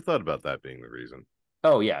 never thought about that being the reason.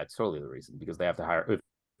 Oh yeah, it's totally the reason, because they have to hire,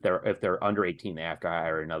 if they're under 18, they have to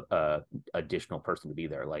hire another additional person to be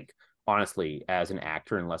there. Like, honestly, as an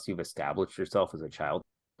actor, unless you've established yourself as a child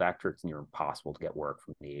actor, it's near impossible to get work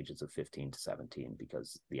from the ages of 15 to 17,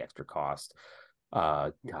 because the extra cost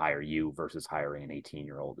to hire you versus hiring an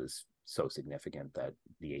 18-year-old is so significant that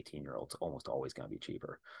the 18-year-old's almost always going to be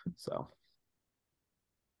cheaper. So,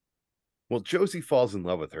 well, Josie falls in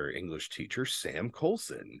love with her English teacher, Sam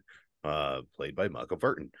Colson, played by Michael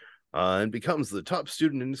Burton, and becomes the top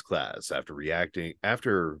student in his class after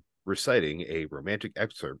reciting a romantic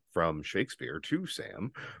excerpt from Shakespeare to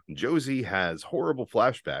Sam. Josie has horrible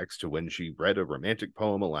flashbacks to when she read a romantic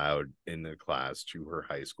poem aloud in the class to her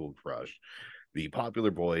high school crush, the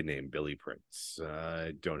popular boy named Billy Prince.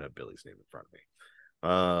 I don't have Billy's name in front of me.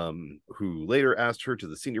 Who later asked her to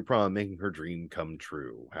the senior prom, making her dream come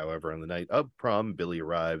true. However, on the night of prom, Billy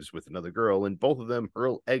arrives with another girl, and both of them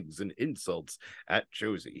hurl eggs and insults at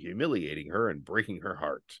Josie, humiliating her and breaking her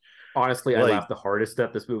heart. honestly, I laughed the hardest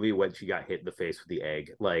at this movie when she got hit in the face with the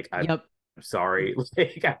egg. Like, I'm sorry.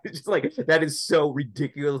 Like, I was just like, that is so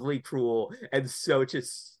ridiculously cruel and such a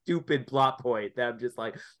stupid plot point that I'm just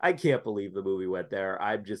like, I can't believe the movie went there.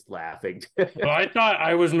 I'm just laughing. Well, I thought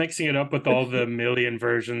I was mixing it up with all the million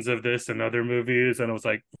versions of this and other movies, and I was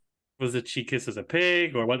like, was it she kisses a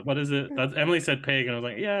pig, or what is it? That Emily said pig, and I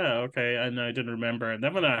was like, yeah, okay, and I didn't remember. And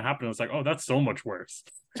then when that happened, I was like, oh, that's so much worse.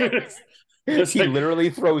 He literally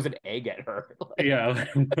throws an egg at her. Yeah.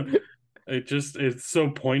 It's so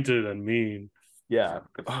pointed and mean. Yeah.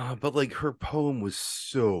 But like, her poem was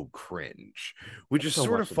so cringe, which is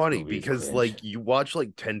sort of funny because like, you watch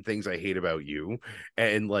like 10 Things I Hate About You,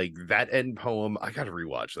 and like that end poem, I gotta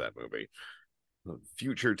rewatch that movie.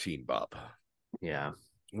 Future teen bop. Yeah.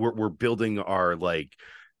 We're building our like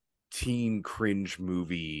teen cringe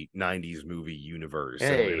movie 90s movie universe.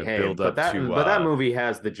 But that movie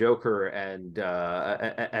has the Joker and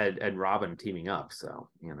Robin teaming up, so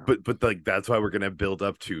you know. But like, that's why we're gonna build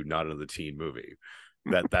up to not another teen movie.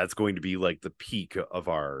 That's going to be like the peak of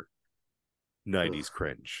our 90s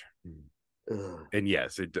cringe. And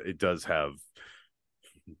yes, it does have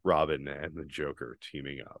Robin and the Joker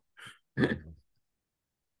teaming up.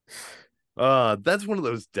 That's one of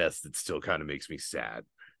those deaths that still kind of makes me sad.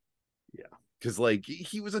 Yeah, because like,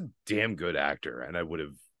 he was a damn good actor, and I would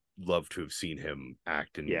have loved to have seen him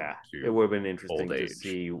act in. Yeah, it would have been interesting to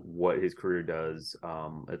see what his career does.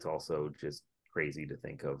 It's also just crazy to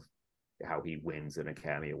think of how he wins an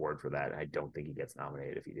Academy Award for that. I don't think he gets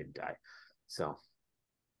nominated if he didn't die. So,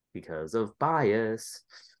 because of bias.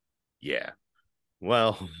 Yeah.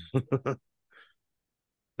 Well,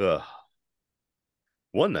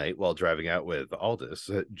 one night, while driving out with Aldous,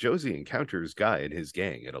 Josie encounters Guy and his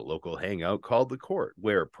gang at a local hangout called The Court,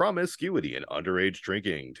 where promiscuity and underage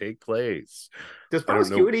drinking take place. Does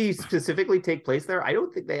promiscuity specifically take place there? I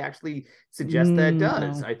don't think they actually suggest that it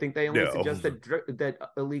does. No. I think they only suggest that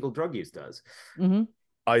illegal drug use does. Mm-hmm.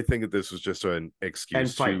 I think that this was just an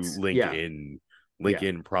excuse to link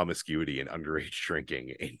in promiscuity and underage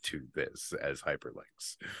drinking into this as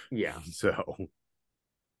hyperlinks. Yeah. So...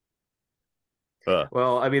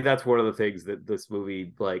 well, I mean, that's one of the things that this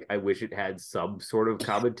movie, like, I wish it had some sort of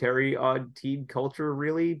commentary on teen culture,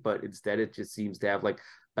 really, but instead it just seems to have like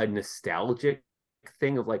a nostalgic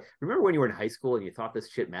thing of like, remember when you were in high school and you thought this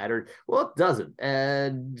shit mattered? Well, it doesn't.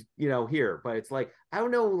 And here, but it's like, I don't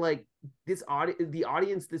know, like, the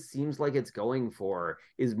audience this seems like it's going for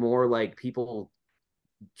is more like people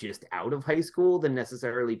just out of high school than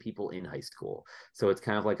necessarily people in high school. So it's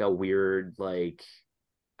kind of like a weird, like,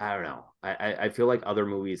 I don't know. I feel like other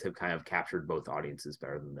movies have kind of captured both audiences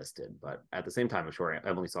better than this did, but at the same time, I'm sure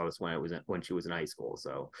Emily saw this when she was in high school.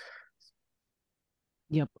 So,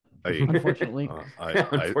 yep. Unfortunately,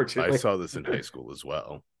 I saw this in high school as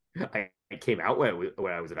well. I came out when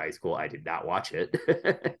I was in high school. I did not watch it.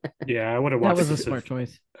 Yeah, I would have watched. That was a smart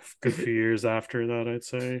choice. A good few years after that, I'd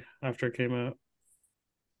say, after it came out.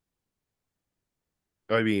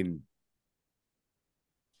 I mean,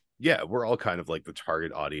 yeah, we're all kind of like the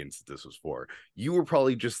target audience that this was for. You were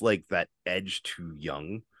probably just like that edge too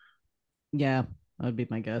young. Yeah, that would be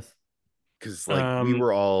my guess. Because like, we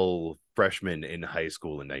were all freshmen in high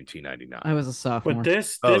school in 1999. I was a sophomore. But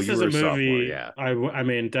this is a movie. Yeah, I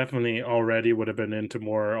mean, definitely already would have been into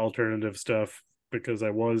more alternative stuff because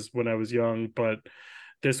I was when I was young. But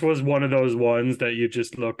this was one of those ones that you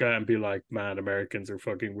just look at and be like, man, Americans are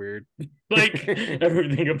fucking weird. Like,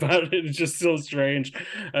 everything about it is just so strange.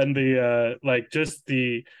 And the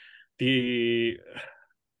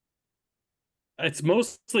it's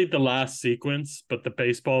mostly the last sequence, but the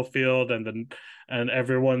baseball field and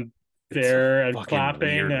everyone there and fucking clapping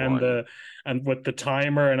weird and one. And with the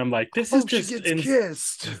timer, and I'm like, this is Oh, she just gets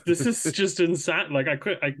kissed. this is just insane. Like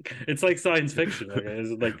it's like science fiction. Like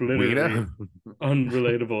it's like literally Weena.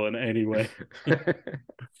 unrelatable in any way.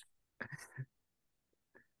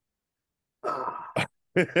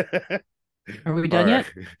 Are we done All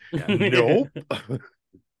yet? right. Nope.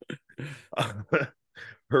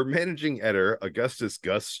 Her managing editor, Augustus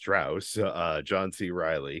Gus Strauss, John C.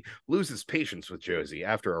 Riley, loses patience with Josie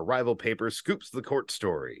after a rival paper scoops the court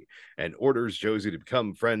story and orders Josie to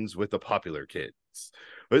become friends with the popular kids.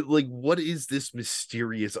 But, like, what is this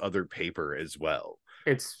mysterious other paper as well?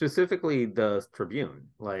 It's specifically the Tribune.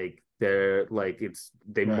 Like they're like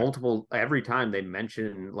they Right. multiple every time they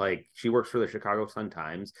mention like she works for the Chicago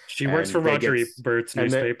Sun-Times. She works for Roger Ebert's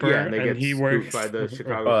newspaper, and they get he scooped works by the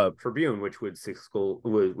Chicago Tribune, which was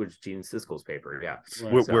Gene Siskel's paper. Yeah,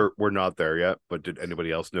 Right. We're not there yet, but did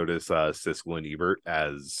anybody else notice Siskel and Ebert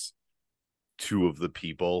as two of the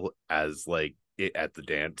people as like at the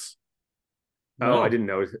dance? Oh, I didn't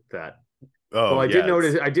notice that. Oh, well, I yeah, did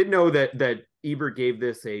notice. I did know that Ebert gave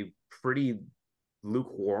this a pretty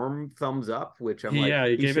lukewarm thumbs up, which I'm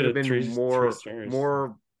like, he should have been three more stars.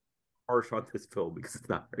 harsh on this film because it's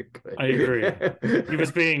not very good. I agree. He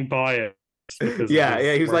was being biased because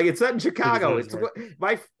he was like, it's set in Chicago. It's work.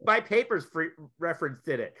 my papers reference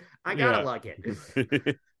did it. I gotta like it.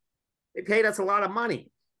 They paid us a lot of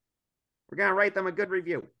money. We're gonna write them a good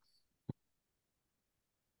review.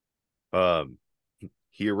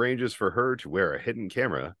 He arranges for her to wear a hidden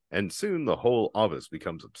camera, and soon the whole office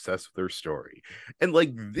becomes obsessed with her story. And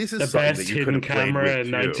like, this is the something best that you hidden could have played camera with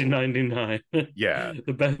in too. 1999. Yeah,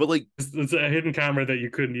 the best. But like, it's a hidden camera that you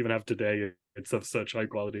couldn't even have today. It's of such high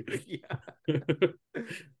quality. Yeah.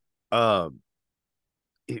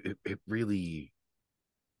 It really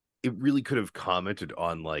could have commented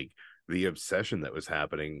on like the obsession that was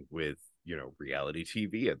happening with, you know, reality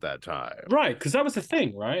TV at that time. Right, because that was the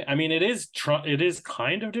thing, right? I mean, it is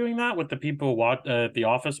kind of doing that with the people at the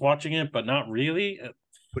office watching it, but not really.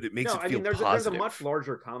 But it makes it feel there's positive. There's a much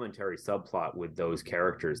larger commentary subplot with those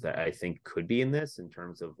characters that I think could be in this in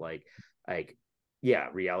terms of like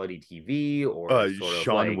reality TV or sort of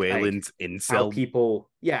Sean Whalen's incel. How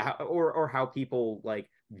people, or how people like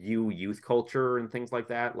view youth culture and things like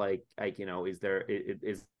that. Like you know, is a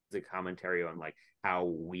commentary on like how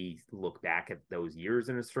we look back at those years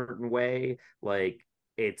in a certain way. Like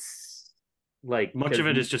it's like much of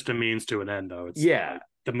it is just a means to an end, though. It's like,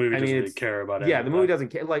 the movie doesn't really care about it. Yeah, the movie doesn't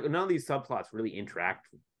care. Like none of these subplots really interact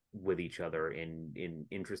with each other in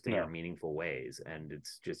interesting or meaningful ways, and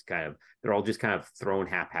it's just they're all just kind of thrown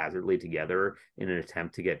haphazardly together in an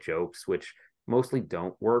attempt to get jokes, which mostly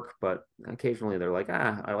don't work, but occasionally they're like,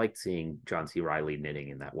 I liked seeing John C. Riley knitting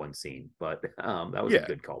in that one scene, but that was a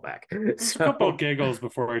good callback. A couple of giggles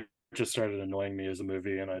before it just started annoying me as a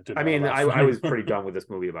movie, and I was pretty done with this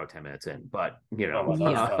movie about 10 minutes in, but you know.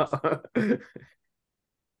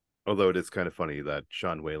 Although it is kind of funny that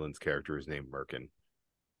Sean Whalen's character is named Merkin.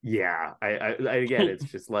 Yeah, I again, it's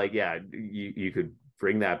just like, you could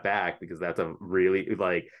bring that back because that's a really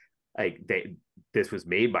this was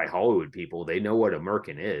made by Hollywood people. They know what a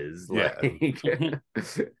merkin is. I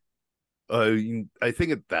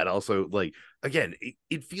think that also, like, again,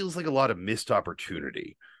 it feels like a lot of missed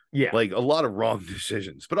opportunity. Yeah, like a lot of wrong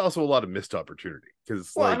decisions, but also a lot of missed opportunity.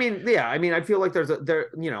 Because, I feel like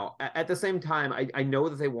at the same time, I know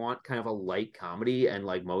that they want kind of a light comedy, and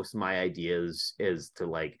like most of my ideas is to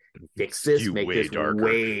like fix this, make this darker.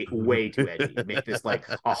 way too edgy, make this like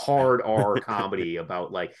a hard R comedy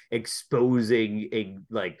about like exposing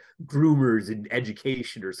like groomers in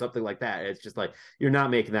education or something like that. It's just like, you're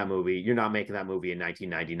not making that movie in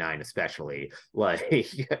 1999, especially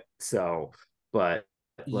like so, but.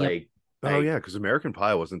 Like, because American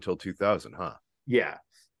Pie wasn't until 2000, huh? Yeah,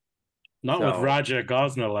 not with Raja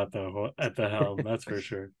Gosnell at the helm, that's for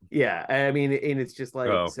sure. Yeah, I mean, and it's just like,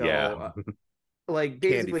 like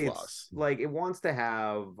basically it's like it wants to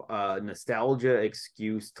have a nostalgia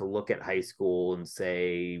excuse to look at high school and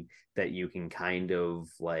say that you can kind of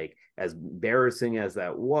like, as embarrassing as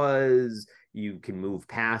that was, you can move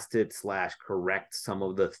past it / correct some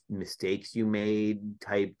of the mistakes you made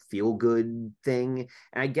type feel good thing.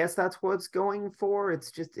 And I guess that's what it's going for.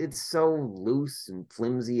 It's just, it's so loose and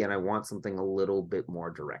flimsy, and I want something a little bit more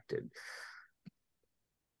directed.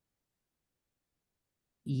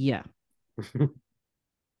 Yeah.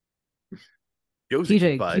 Josie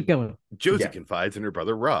keep going. Josie confides in her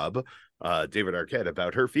brother Rob, David Arquette,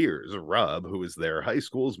 about her fears. Rob, who is their high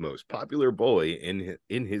school's most popular boy in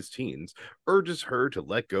his teens, urges her to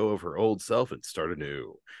let go of her old self and start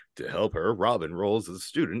anew. To help her, Rob enrolls as a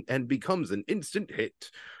student and becomes an instant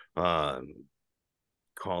hit. Calling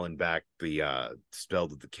back the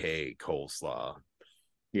spelled with the K coleslaw.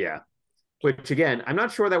 Yeah. Which again, I'm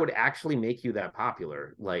not sure that would actually make you that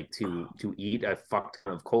popular, like to eat a fuck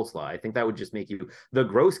ton of coleslaw. I think that would just make you the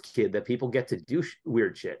gross kid that people get to do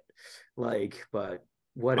weird shit. Like, but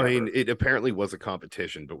whatever. I mean, it apparently was a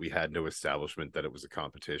competition, but we had no establishment that it was a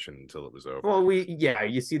competition until it was over. Well,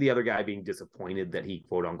 you see the other guy being disappointed that he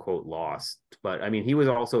quote unquote lost. But I mean,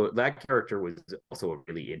 that character was also a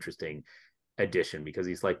really interesting addition because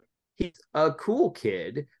he's a cool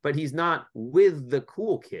kid, but he's not with the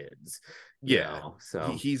cool kids. So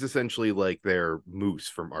he's essentially like their Moose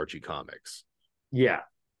from Archie Comics. Yeah.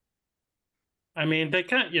 I mean, they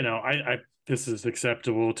can't, I this is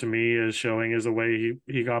acceptable to me as showing as a way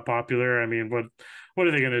he got popular. I mean, what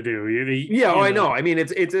are they going to do? I know. I mean,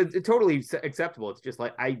 it's totally acceptable. It's just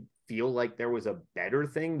like I feel like there was a better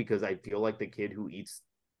thing because I feel like the kid who eats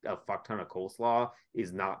a fuck ton of coleslaw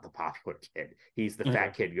is not the popular kid. He's the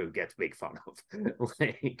fat kid who gets made fun of.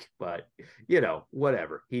 But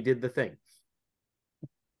whatever. He did the thing.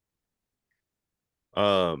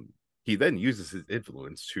 He then uses his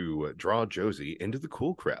influence to draw Josie into the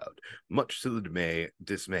cool crowd, much to the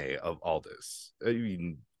dismay of Aldous. I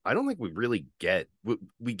mean, I don't think we really get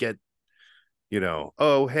we get,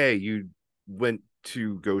 oh, hey, you went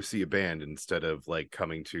to go see a band instead of like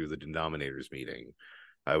coming to the denominators meeting.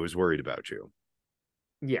 I was worried about you.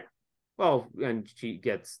 Yeah. Well, and she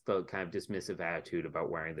gets the kind of dismissive attitude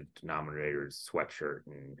about wearing the denominators sweatshirt.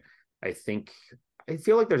 And I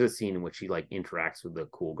feel like there's a scene in which she like interacts with the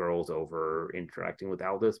cool girls over interacting with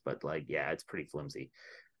Aldous, but like, yeah, it's pretty flimsy.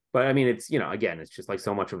 But I mean, it's, again, it's just like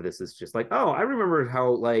so much of this is just like, oh, I remember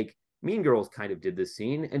how like Mean Girls kind of did this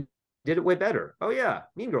scene and did it way better. Oh yeah,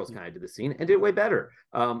 Mean Girls kind of did the scene and did it way better.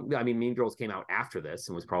 I mean, Mean Girls came out after this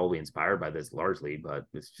and was probably inspired by this largely, but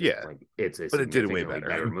it's just like but it did it way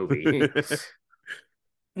better movie.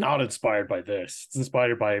 Not inspired by this. It's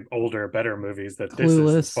inspired by older, better movies that Clueless. This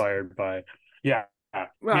is inspired by. Yeah.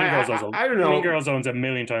 Well, I don't know. Mean Girls owns a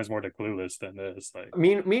million times more to Clueless than this. Like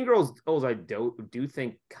Mean Girls, I do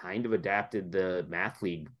think kind of adapted the Math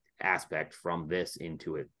League aspect from this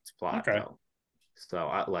into its plot. Okay. Though.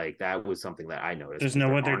 So that was something that I noticed. There's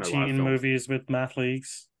no other teen movies with math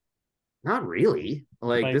leagues. Not really.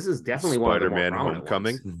 Like this is definitely one of the more prominent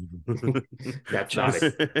Homecoming. That's not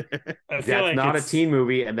a teen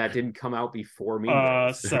movie, and that didn't come out before me.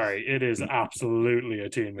 Sorry, it is absolutely a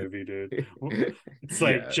teen movie, dude. It's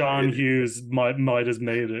like John Hughes might have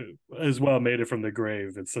made it from the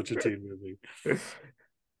grave. It's such a teen movie.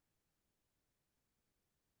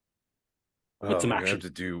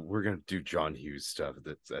 We're gonna do John Hughes stuff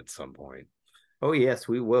at some point. Oh yes,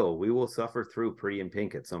 we will. We will suffer through Pretty in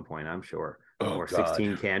Pink at some point, I'm sure. Or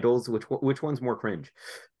 16 Candles. Which one's more cringe?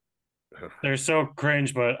 They're so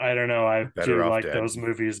cringe, but I don't know. I do like those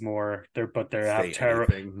movies more. They have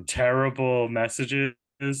terrible messages,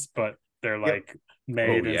 but they're like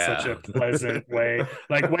made in such a pleasant way.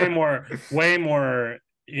 Like way more,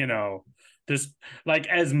 this like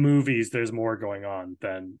as movies there's more going on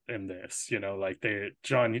than in this, like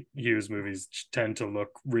John Hughes movies tend to look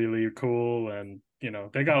really cool and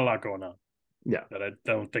they got a lot going on that I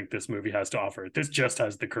don't think this movie has to offer. This just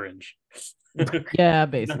has the cringe. Yeah,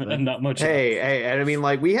 basically. Not much hey, and I mean,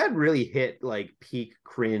 like, we had really hit like peak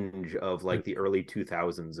cringe of like the early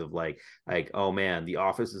 2000s of like oh man, The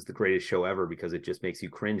Office is the greatest show ever because it just makes you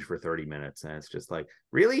cringe for 30 minutes, and it's just like,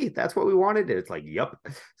 really, that's what we wanted? And it's like, yep.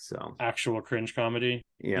 So actual cringe comedy.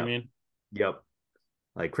 Yeah, I mean, yep.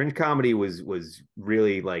 Like cringe comedy was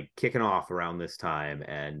really like kicking off around this time,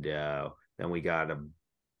 and then we got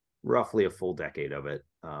roughly a full decade of it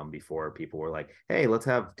before people were like, hey, let's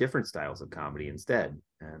have different styles of comedy instead.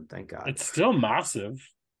 And thank God. It's still massive.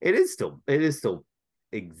 It is still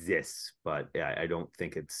exists, but I don't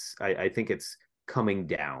think it's I think it's coming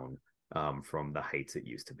down from the heights it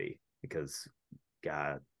used to be, because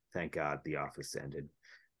thank God The Office ended.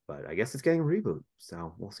 But I guess it's getting a reboot,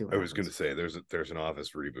 so we'll see what happens. I was going to say there's an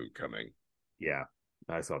Office reboot coming. Yeah,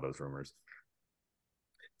 I saw those rumors.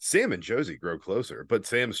 Sam and Josie grow closer, but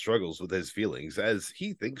Sam struggles with his feelings as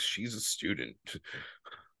he thinks she's a student.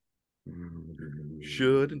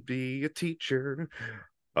 Shouldn't be a teacher.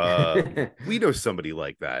 We know somebody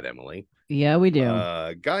like that, Emily. Yeah, we do.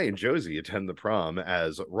 Guy and Josie attend the prom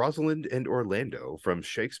as Rosalind and Orlando from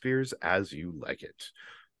Shakespeare's As You Like It.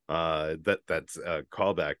 That's a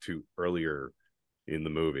callback to earlier in the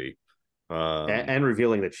movie. And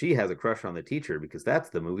revealing that she has a crush on the teacher, because that's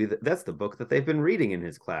the book that they've been reading in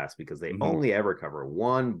his class, because they only ever cover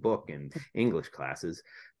one book in English classes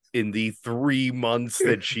in the 3 months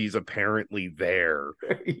that she's apparently there.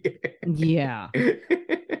 Yeah.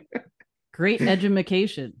 Great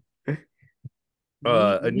education.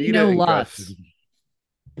 Anita know and lots.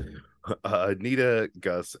 Gus. Anita,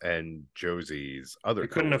 Gus, and Josie's other They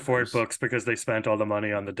couldn't afford coworkers. books because they spent all the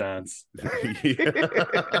money on the dance.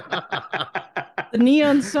 The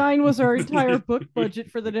neon sign was our entire book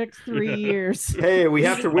budget for the next 3 years. Hey, we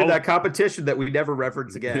have to win that competition that we never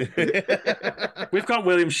reference again. We've got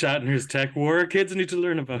William Shatner's Tech War. Kids need to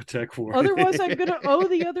learn about Tech War. Otherwise, I'm going to owe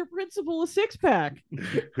the other principal a 6-pack.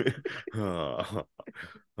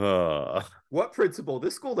 What principal?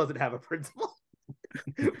 This school doesn't have a principal.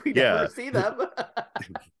 We never see them.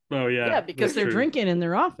 Oh, yeah. Yeah, because they're drinking in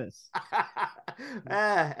their office.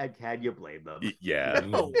 And can you blame them? Yeah.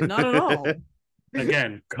 No, not at all.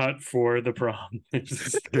 Again, cut for the prom. They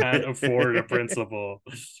just can't afford a principal.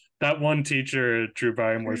 That one teacher at Drew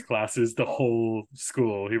Barrymore's class is the whole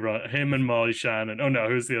school. He run him and Molly Shannon. Oh no,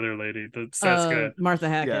 who's the other lady? The Seska. Martha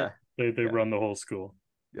Hackett. Yeah. They run the whole school.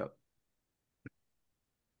 Yep.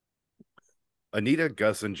 Anita,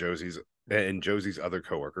 Gus, and Josie's other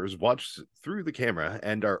coworkers watch through the camera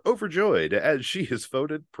and are overjoyed as she is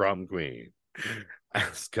voted prom queen.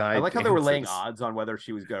 I like how they were laying odds on whether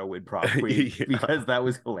she was going to win prom queen because that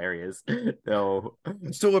was hilarious. No.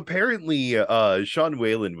 So apparently, Sean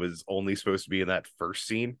Whalen was only supposed to be in that first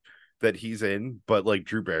scene that he's in, but like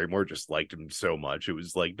Drew Barrymore just liked him so much, it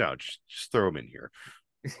was like, no, just throw him in here.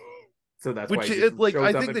 So that's which why like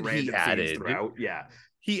I think that he added throughout. Yeah.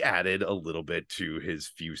 He added a little bit to his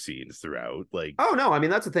few scenes throughout. Like, oh no, I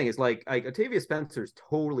mean that's the thing. It's like Octavia Spencer's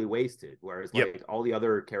totally wasted, whereas like all the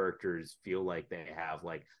other characters feel like they have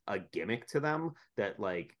like a gimmick to them that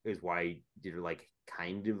like is why you're like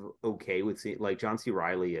kind of okay with seeing like John C.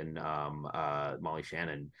 Reilly and Molly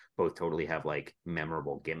Shannon both totally have like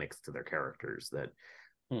memorable gimmicks to their characters that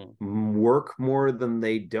work more than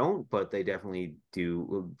they don't, but they definitely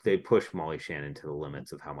do. They push Molly Shannon to the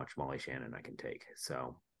limits of how much Molly Shannon I can take.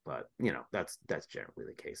 So, but you know, that's generally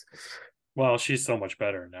the case. Well, she's so much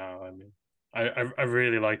better now. I mean, I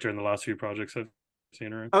really liked her in the last few projects I've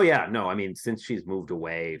seen her in. Oh yeah, no, I mean, since she's moved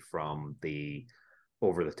away from the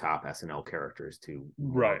over the top SNL characters to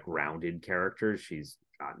more grounded characters, she's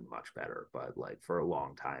gotten much better. But like for a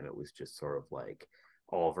long time, it was just sort of like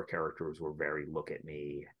all of her characters were very look at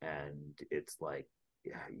me, and it's like,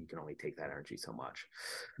 yeah, you can only take that energy so much.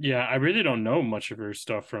 Yeah, I really don't know much of her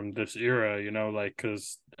stuff from this era, you know, like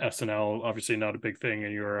because SNL obviously not a big thing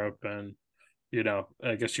in Europe, and you know,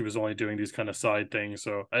 I guess she was only doing these kind of side things,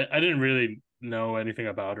 so I didn't really know anything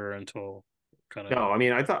about her until kind of. No, I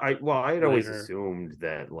mean, I had always assumed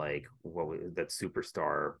that like that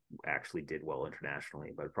Superstar actually did well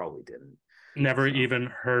internationally, but it probably didn't. Never even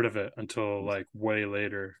heard of it until like way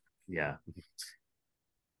later. Yeah.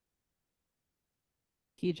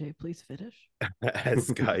 TJ, please finish. As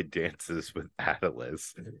Sky dances with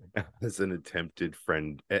Atlas as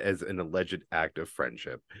an alleged act of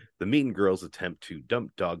friendship, the mean girls attempt to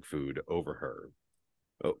dump dog food over her.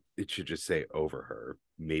 Oh, it should just say over her.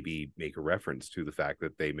 Maybe make a reference to the fact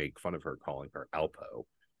that they make fun of her, calling her Alpo.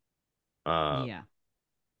 Yeah.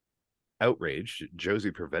 Outraged,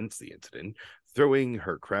 Josie prevents the incident, throwing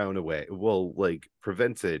her crown away. Well, like,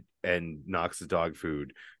 prevents it and knocks the dog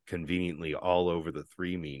food conveniently all over the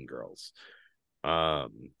three mean girls.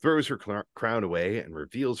 Throws her crown away and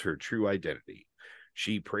reveals her true identity.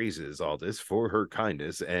 She praises Aldous for her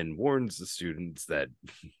kindness and warns the students that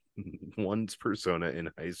one's persona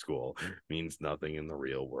in high school means nothing in the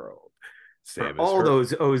real world. Sam for all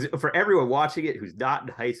those for everyone watching it who's not in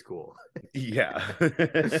high school. Yeah.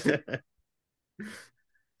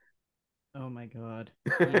 Oh my god.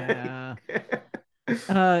 Yeah.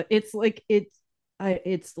 It's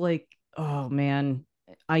like, oh man,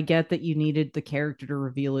 I get that you needed the character to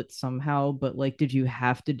reveal it somehow, but like, did you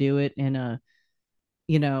have to do it in a,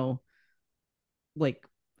 you know, like,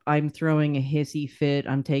 I'm throwing a hissy fit,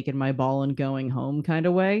 I'm taking my ball and going home kind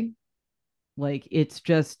of way? Like, it's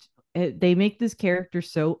just, they make this character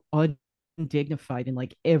so undignified in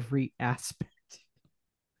like every aspect.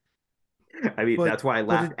 I mean, that's why I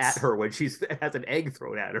laughed at her when she has an egg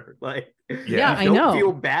thrown at her. Like, yeah, I know. Don't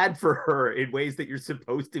feel bad for her in ways that you're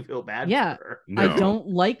supposed to feel bad for her. No. I don't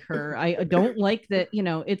like her. I don't like that, you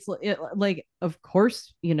know, like, of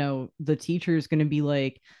course, you know, the teacher is going to be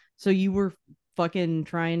like, so you were fucking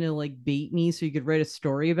trying to like bait me so you could write a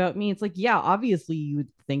story about me. It's like, yeah, obviously you would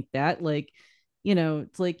think that. Like, you know,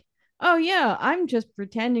 it's like, oh yeah, I'm just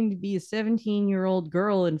pretending to be a 17-year-old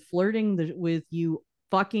girl and flirting with you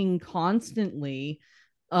fucking constantly,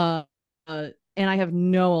 and I have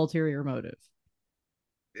no ulterior motive.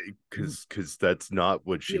 Because that's not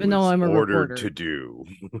what she was ordered to do.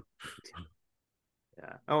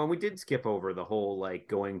 Yeah. Oh, and we did skip over the whole like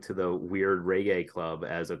going to the weird reggae club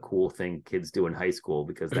as a cool thing kids do in high school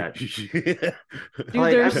because that Dude,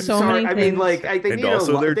 like there's I'm so sorry. many I mean, things. like they and need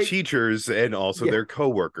also their they teachers and also yeah their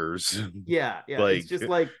coworkers. yeah Like it's just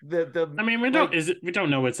like the I mean, like we don't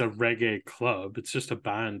know it's a reggae club. It's just a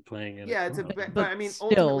band playing in a yeah, it's a club. but I But mean, still,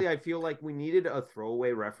 ultimately, I feel like we needed a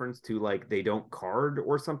throwaway reference to like they don't card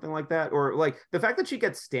or something like that, or like the fact that she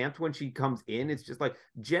gets stamped when she comes in. It's just like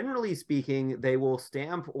generally speaking, they will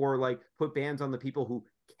stamp or like put bans on the people who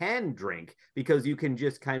can drink because you can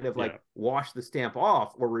just kind of Yeah. like wash the stamp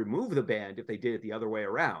off or remove the band if they did it the other way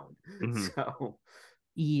around. Mhm. So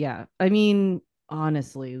yeah. I mean,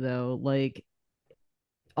 honestly, though, like,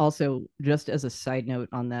 also, just as a side note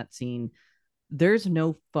on that scene, there's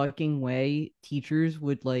no fucking way teachers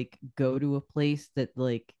would like go to a place that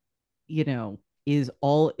like, you know, is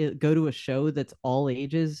all go to a show that's all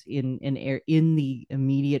ages in the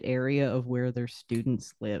immediate area of where their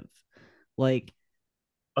students live. Like,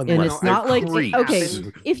 and I don't know. Unless it's they're I not like it okay, creeps.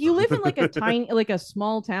 happened. if you live in like a tiny like a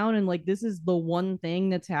small town and like this is the one thing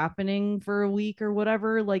that's happening for a week or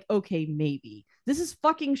whatever, like okay, maybe. This is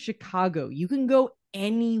fucking Chicago. You can go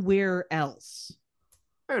anywhere else.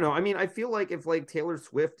 I don't know. I mean, I feel like if like Taylor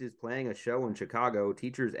Swift is playing a show in Chicago,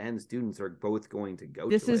 teachers and students are both going to go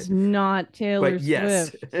This to is it. not Taylor But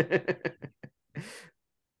yes. Swift.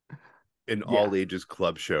 An Yeah. all ages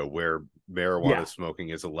club show where marijuana Yeah. smoking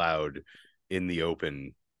is allowed in the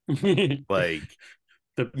open. The Like,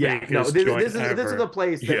 Yeah. No, biggest joint this is a ever.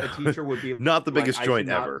 place that a yeah, teacher would be not the like, biggest I should joint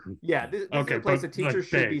not. ever. Yeah, this is Okay, a place a but teacher like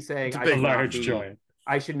should be big, saying, It's a I a big should not large be joint.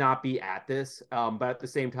 I should not be at this. But at the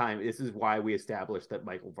same time, this is why we established that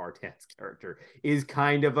Michael Vartan's character is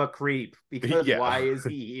kind of a creep because Yeah. why is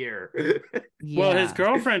he here? Well, his Yeah.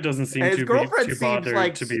 girlfriend doesn't seem And his to be girlfriend too seems bothered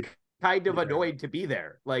like to be kind of there. annoyed to be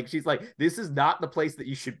there. Like she's like, "This is not the place that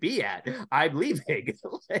you should be at. I'm leaving."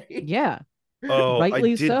 Like, Yeah. Oh,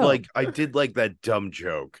 Rightly so. I did like that dumb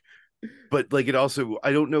joke, but like it also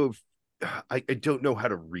I don't know if I don't know how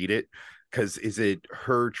to read it because is it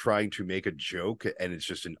her trying to make a joke and it's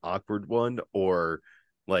just an awkward one, or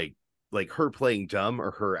like her playing dumb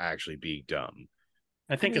or her actually being dumb?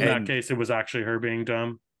 I I think in mean, that And case, it was actually her being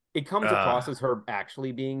dumb. it comes uh across as her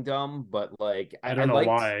actually being dumb, but like I I don't know liked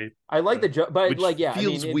why. I like the joke, but which like yeah, I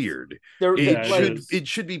mean feels it's weird. there Yeah, it like is. It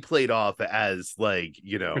should be played off as like,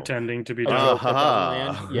 Pretending to be a dumb. joke that doesn't ha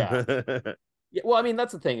land. Yeah. ha. Yeah, well, I mean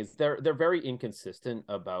that's the thing is they're very inconsistent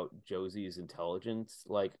about Josie's intelligence.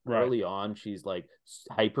 Like Right. early on, she's like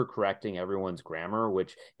hyper correcting everyone's grammar,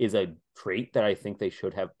 which is a trait that I think they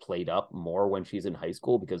should have played up more when she's in high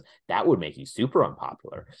school because that would make you super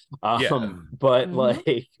unpopular. Yeah. But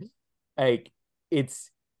Mhm. like it's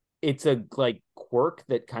it's a like quirk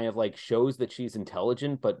that kind of like shows that she's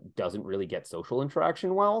intelligent but doesn't really get social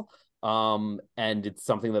interaction well. And it's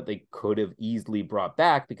something that they could have easily brought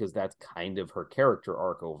back because that's kind of her character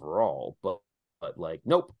arc overall, but like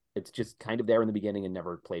nope, it's just kind of there in the beginning and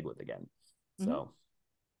never played with again. Mhm. So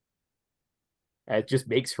it just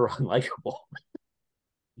makes her unlikable.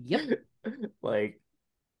 Yep. Like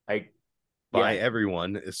I By yeah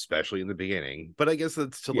everyone, especially in the beginning. But I guess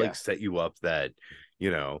that's to like yeah set you up that,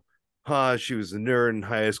 you know, she was a nerd in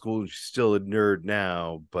high school and she's still a nerd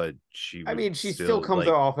now, but she I would mean, she still still comes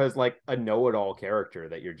like off as like a know-it-all character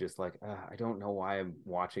that you're just like, I don't know why I'm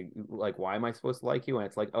watching. Like, why am I supposed to like you? And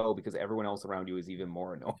it's like, oh, because everyone else around you is even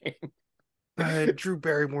more annoying. Drew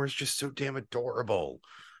Barrymore is just so damn adorable.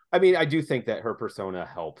 I mean, I do think that her persona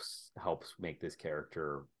helps make this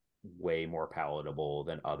character way more palatable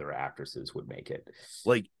than other actresses would make it.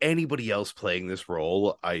 Like anybody else playing this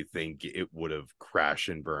role, I think it would have crashed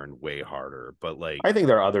and burned way harder. But like, I think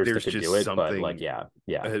there are others that there's could do just it, but like, something,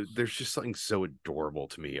 yeah. there's just something so adorable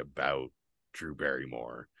to me about Drew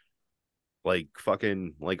Barrymore. Like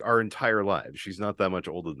fucking like our entire lives, she's not that much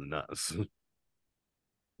older than us.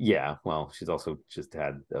 Yeah, well, she's also just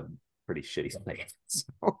had a pretty shitty life.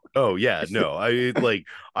 So. Oh yeah, no,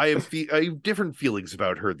 I have different feelings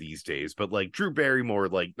about her these days, but like Drew Barrymore,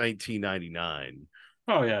 like 1999.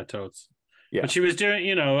 Oh yeah, totes. Yeah. But she was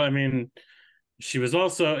doing, I mean, she was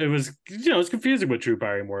also it was it was confusing with Drew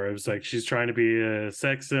Barrymore. It was like she's trying to be a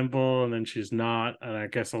sex symbol and then she's not. And I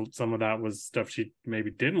guess some of that was stuff she maybe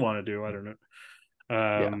didn't want to do. I don't know.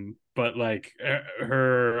 Yeah. But like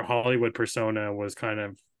her Hollywood persona was kind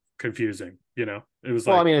of confusing. you know, it was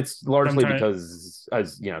well, like, I mean, it's largely sometimes, because,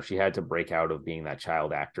 as you know, she had to break out of being that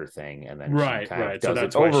child actor thing, and then she right, kind of right. So does it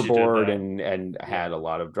that's why she did overboard, that. and Yeah. had a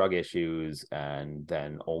lot of drug issues, and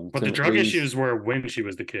then But the drug ultimately, issues were when she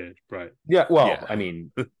was the kid, right? yeah. Well, Yeah. I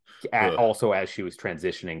mean, Ugh. also as she was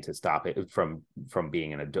transitioning to stop it from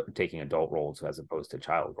being taking adult roles as opposed to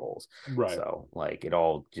child roles, Right. so like it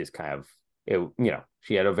all just kind of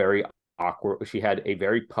she had a very awkward, she had a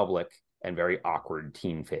very public and very awkward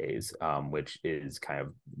teen phase, which is kind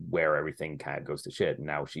of where everything kind of goes to shit. And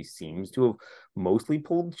now she seems to have mostly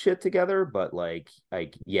pulled shit together, but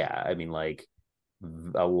yeah, I mean, like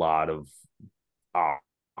a lot of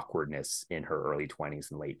awkwardness in her early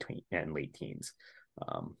 20s and late teens.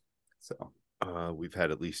 So we've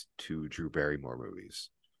had at least 2 Drew Barrymore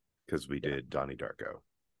movies, because we did Donnie Darko,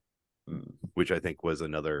 which I think was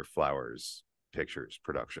another Flowers Pictures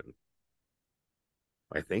production.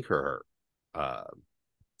 I think her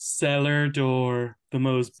cellar door, the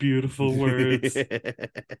most beautiful words. You're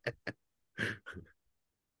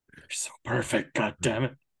so perfect, god damn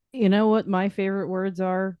it. You know what my favorite words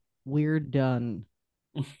are? We're done.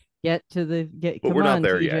 But come we're not on,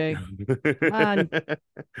 there TJ. yet. Come on.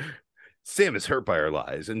 Sam is hurt by her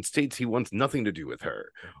lies and states he wants nothing to do with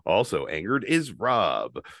her. Also angered is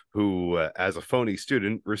Rob, who, as a phony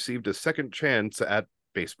student, received a second chance at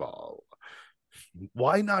baseball.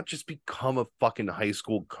 Why not just become a fucking high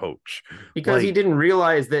school coach? Because he didn't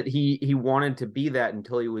realize that he wanted to be that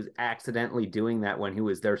until he was accidentally doing that when he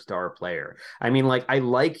was their star player. I mean, like, I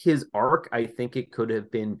like his arc. I think it could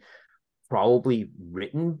have been probably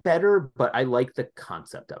written better, but I like the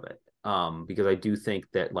concept of it. Because I do think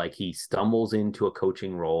that, like, he stumbles into a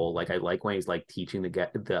coaching role. Like, I like when he's like teaching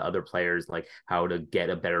the other players like how to get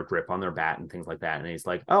a better grip on their bat and things like that. And he's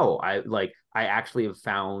like, oh, I actually have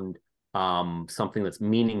found something that's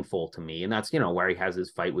meaningful to me. And that's, where he has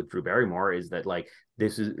his fight with Drew Barrymore, is that like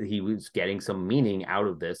he was getting some meaning out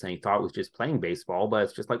of this, and he thought it was just playing baseball, but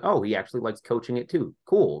it's just like, oh, he actually likes coaching it too.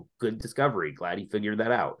 Cool, good discovery, glad he figured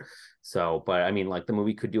that out. So, but I mean, like, the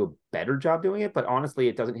movie could do a better job doing it, but honestly,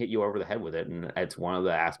 it doesn't hit you over the head with it. And it's one of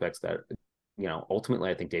the aspects that, ultimately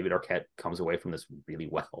I think David Arquette comes away from this really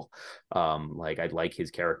well. Like, I like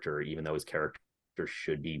his character, even though his character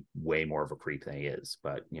should be way more of a creep than he is,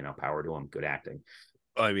 but power to him, good acting.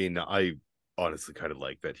 I mean, I honestly kind of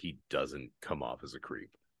like that he doesn't come off as a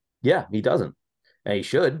creep. Yeah, he doesn't, and he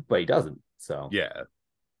should, but he doesn't. So yeah.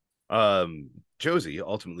 Josie,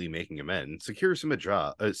 ultimately making amends, secures him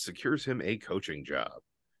a coaching job.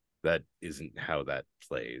 That isn't how that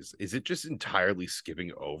plays. Is it just entirely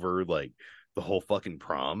skipping over like the whole fucking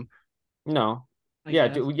prom? No. You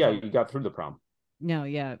got through the prom. No,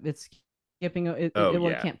 yeah, it's skipping. It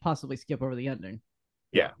can't possibly skip over the ending.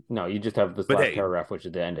 Yeah. No, you just have this last paragraph, which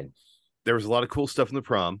is the ending. There was a lot of cool stuff in the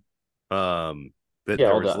prom. There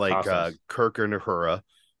was like Kirk and Uhura.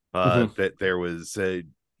 That there was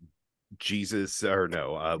Jesus, or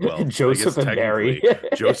no, well, Joseph and Mary.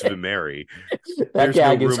 Joseph and Mary. That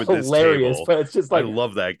gag is hilarious, but it's just like, I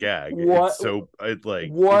love that gag. What?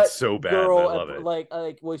 It's so bad. Girl, I love it.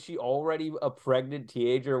 Like, was she already a pregnant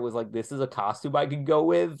teenager? Was like, this is a costume I could go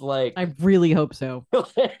with? Like, I really hope so.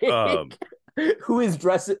 Who is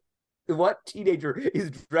dressing? What teenager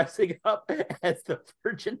is dressing up as the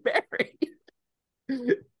Virgin Mary?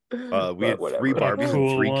 We had 3 Barbies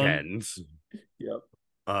and 3 Kens. Yep.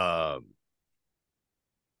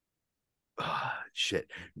 Shit.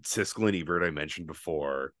 Siskel and Ebert, I mentioned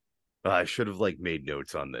before. I should have made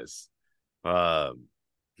notes on this.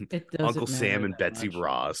 Uncle Sam and Betsy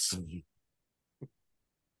Ross.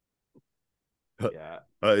 Yeah.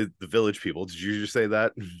 The Village People. Did you just say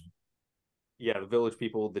that? Yeah, the Village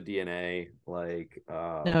People, the DNA, like.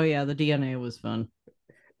 Oh yeah, the DNA was fun.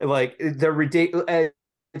 Like, they're ridiculous.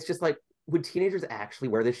 It's just like, would teenagers actually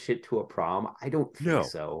wear this shit to a prom? I don't think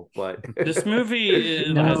so, but this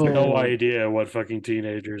movie has no idea what fucking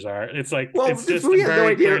teenagers are. It's like, it's just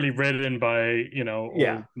very clearly written by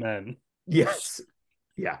old men. Yes.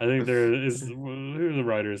 Yeah. I think there is, who are the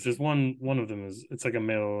writers? There's one of them it's like a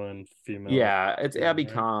male and female. Yeah, it's Abby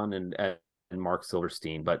Kahn and Mark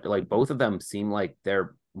Silverstein, but like both of them seem like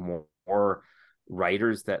they're more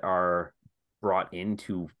writers that are brought in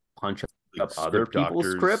to punch up other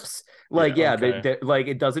people's scripts. Like, they, like,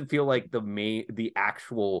 it doesn't feel like the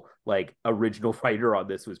actual like original writer on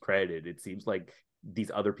this was credited. It seems like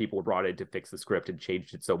these other people were brought in to fix the script and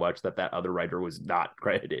changed it so much that other writer was not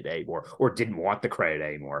credited anymore, or didn't want the credit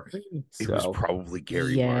anymore. It was probably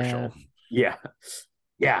Gary Marshall.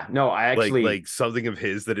 Yeah, no, I actually like something of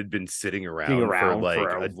his that had been sitting around for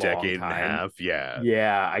like a decade and a half.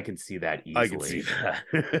 Yeah, I can see that easily. I can see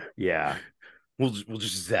that. Yeah. We'll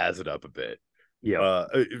just zazz it up a bit. Yeah. All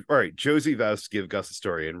right. Josie vows to give Gus a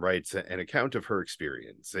story and writes an account of her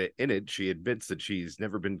experience. In it, she admits that she's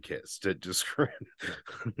never been kissed. It describes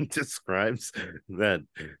that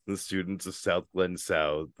the students of South Glen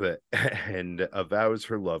South and avows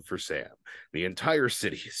her love for Sam. The entire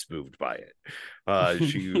city is moved by it.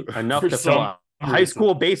 She enough to fill a high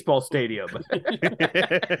school baseball stadium.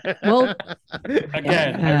 Well,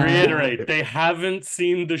 again, I reiterate, they haven't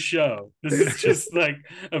seen the show. This is just like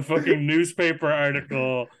a fucking newspaper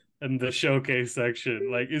article in the showcase section.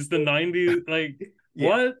 Like, is the 90s like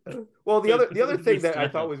what? Well, the other thing that I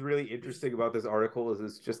thought was really interesting about this article is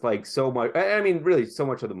it's just like so much. I mean, really, so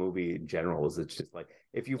much of the movie in general is it's just like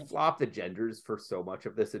if you flop the genders for so much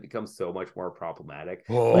of this, it becomes so much more problematic.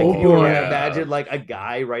 Like, can you imagine like a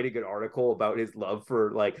guy writing an article about his love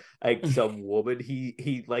for like some woman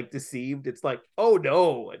he like deceived? It's like, oh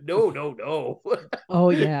no. Oh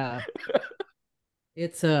yeah,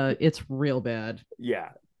 it's real bad. Yeah.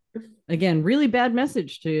 Again, really bad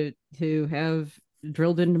message to have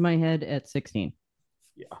drilled into my head at 16.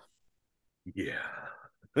 Yeah.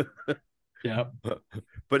 Yeah.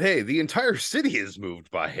 But hey, the entire city is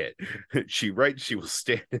moved by it. She writes she will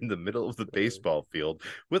stand in the middle of the baseball field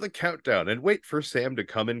with a countdown and wait for Sam to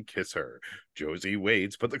come and kiss her. Josie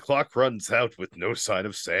waits, but the clock runs out with no sign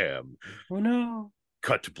of Sam. Oh no.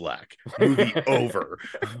 Cut to black. Movie over.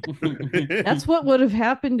 That's what would have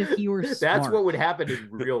happened if he were smart. That's what would happen in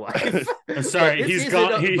real life. Sorry, he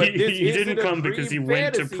didn't come because he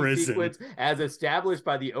went to prison. As established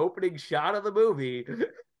by the opening shot of the movie,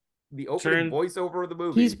 the opening voiceover of the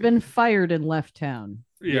movie. He's been fired and left town.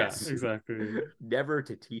 Yes, exactly. Never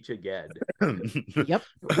to teach again. Yep.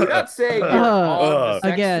 We're not saying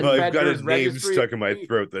again. I've got his name stuck in my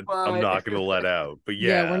throat that I'm not going to let out. But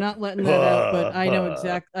yeah, we're not letting that out. But I know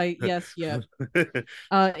exactly. Yes.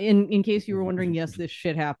 In case you were wondering, yes, this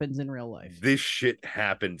shit happens in real life. This shit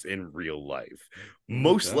happens in real life,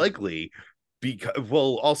 most likely. Because,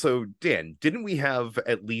 well, also, Dan, didn't we have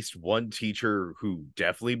at least one teacher who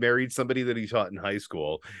definitely married somebody that he taught in high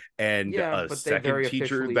school, and a second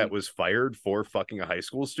teacher that was fired for fucking a high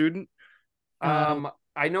school student?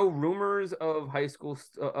 I know rumors of high school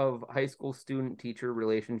student teacher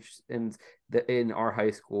relations in our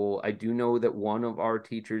high school. I do know that one of our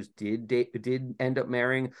teachers did end up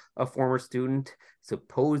marrying a former student.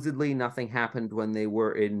 Supposedly, nothing happened when they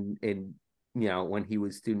were in when he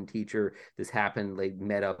was student teacher. This happened, like,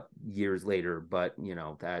 met up years later, but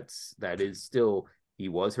that is still, he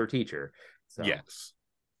was her teacher. So yes,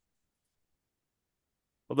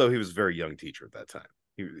 although he was a very young teacher at that time.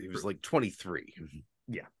 He was like 23.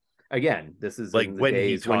 Yeah. Again, this is like in the when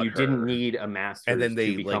days when you didn't need a master's and then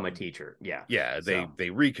they to become a teacher. They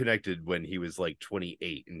reconnected when he was like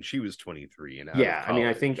 28 and she was 23 and out yeah of college, I mean,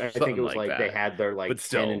 I think it was like they had their like but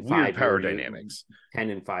still 10 and weird 5 power dynamics.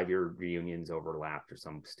 10 and 5 year reunions overlapped or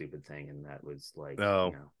some stupid thing, and that was like,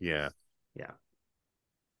 yeah.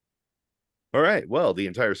 All right, well, the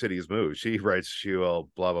entire city is moved. She writes, she will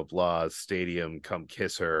blah blah blah stadium, come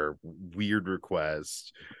kiss her, weird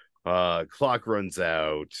request. Clock runs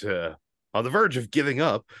out. On the verge of giving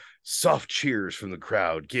up, soft cheers from the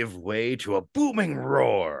crowd give way to a booming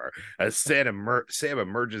roar as Sam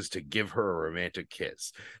emerges to give her a romantic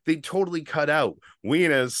kiss. They totally cut out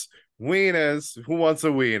wieners. Who wants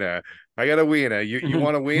a wiener? I got a wiener. You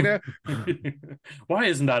want a wiener? Why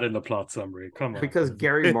isn't that in the plot summary? Come on. Because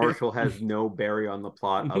Gary Marshall has no bearing on the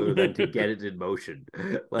plot other than to get it in motion.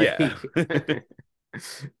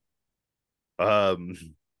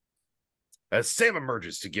 As Sam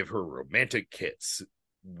emerges to give her a romantic kiss.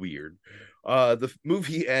 Weird. The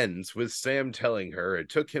movie ends with Sam telling her it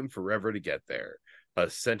took him forever to get there. A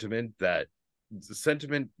sentiment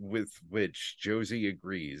with which Josie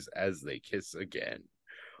agrees as they kiss again.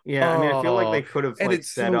 Yeah, I mean, I feel like they could have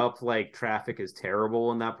set up like traffic is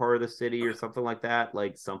terrible in that part of the city or something like that,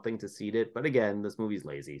 like something to seed it. But again, this movie's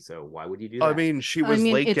lazy, so why would you do that? I mean, she was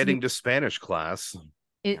late getting to Spanish class.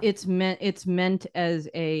 It's meant as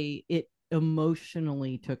it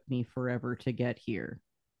emotionally took me forever to get here.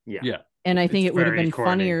 Yeah. And I think it would have been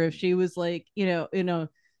funnier if she was like,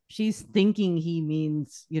 she's thinking he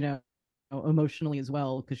means, emotionally as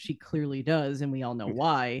well, because she clearly does, and we all know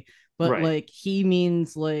why. But like he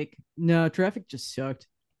means like, no, traffic just sucked.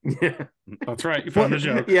 Yeah, that's right. You found the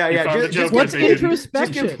joke. Just what's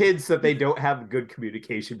introspection? Just give hints that they don't have good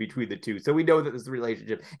communication between the two, so we know that this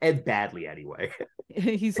relationship ends badly anyway.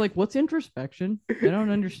 He's like, "What's introspection? I don't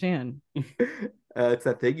understand." It's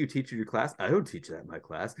that thing you teach in your class. I don't teach that in my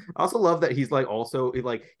class. I also love that he's like also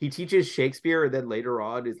like he teaches Shakespeare, and then later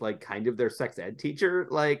on is like kind of their sex ed teacher.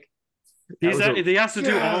 Like he has to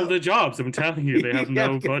do all the jobs. I'm telling you, they have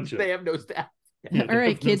no budget. They have no staff. All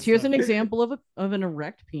right, kids, here's an example of an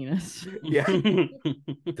erect penis. Yeah.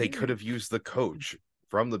 They could have used the coach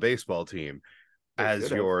from the baseball team as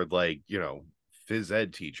your, like, you know, phys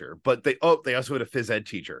ed teacher, but they also had a phys ed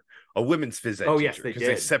teacher, a women's phys ed teacher, yes, because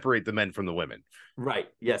they separate the men from the women. Right.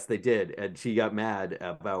 Yes, they did. And she got mad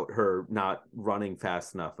about her not running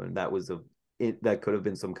fast enough. And that was that could have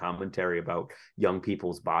been some commentary about young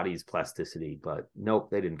people's bodies plasticity, but nope,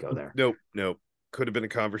 they didn't go there. Nope. Could have been a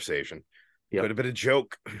conversation. Yep. Could have been a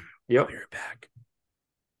joke. Yep. I'll be right back.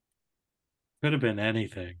 Could have been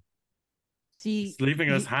anything. See, it's leaving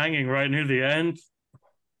us hanging right near the end.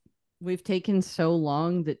 We've taken so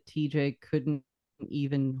long that TJ couldn't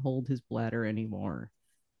even hold his bladder anymore.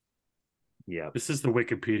 Yeah. This is the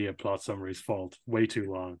Wikipedia plot summary's fault. Way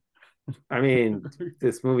too long. I mean,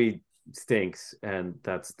 this movie stinks, and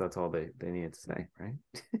that's all they needed to say, right?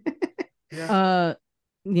 Yeah.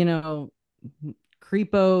 You know,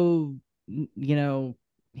 Creepo, you know,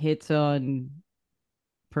 hits on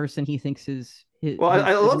person he thinks is his. Well,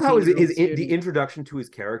 I love how the introduction to his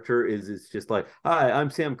character is just like, "Hi, I'm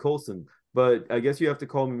Sam Coulson, but I guess you have to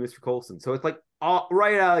call me Mr. Coulson." So it's like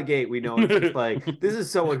right out of the gate, we know it's just like this is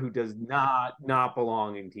someone who does not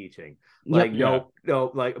belong in teaching. Like, no,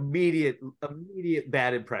 like immediate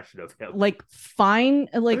bad impression of him. Like, fine,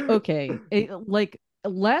 like okay, like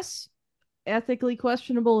less ethically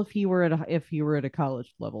questionable if he were at a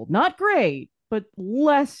college level. Not great, but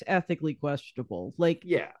less ethically questionable. Like,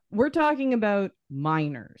 yeah, we're talking about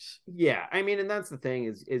minors. Yeah, I mean, and that's the thing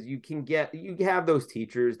is you have those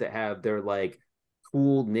teachers that have their like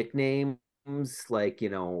cool nicknames, like, you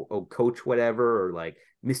know, Coach whatever, or like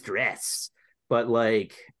Mr. S, but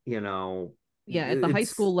like, you know, yeah, at the high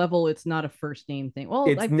school level, it's not a first name thing. Well,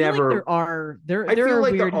 it's I feel never. Like there are there. I there feel are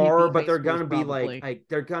like weird there are, but high they're gonna schools, be probably.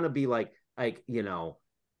 they're gonna be like you know,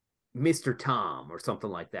 Mr. Tom or something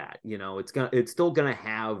like that. You know, it's still gonna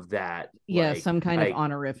have that some kind of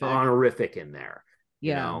honorific in there.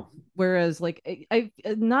 Yeah. You know? Whereas, like, I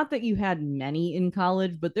not that you had many in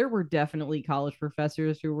college, but there were definitely college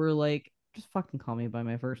professors who were like, just fucking call me by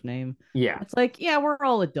my first name. Yeah. It's like, yeah, we're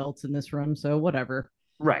all adults in this room, so whatever.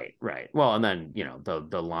 Right. Well, and then, you know,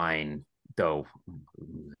 the line, though,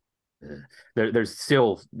 there's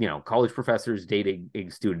still, you know, college professors dating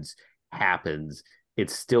students happens.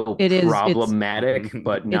 It's still problematic,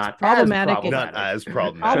 but not problematic. Not as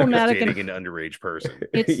problematic as dating an underage person.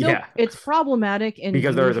 It's still, it's problematic, and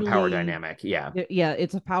because there is a power dynamic. Yeah,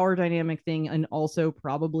 it's a power dynamic thing, and also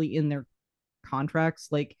probably in their contracts.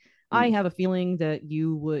 Like, I have a feeling that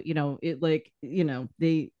you would, you know, it like, you know,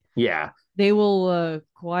 they will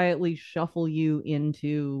quietly shuffle you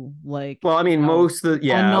into, like, well, I mean, most of the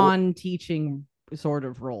a non-teaching sort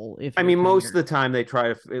of role. If I mean, most of the time they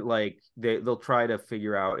try to they'll try to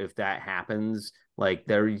figure out if that happens. Like,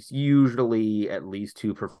 there's usually at least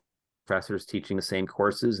two professors teaching the same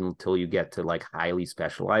courses until you get to like highly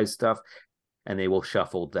specialized stuff, and they will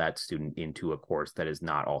shuffle that student into a course that is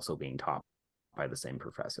not also being taught by the same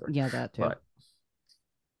professor. Yeah, that too. But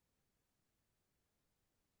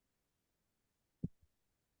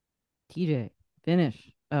TJ,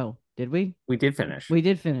 finish. Oh, did we? We did finish. We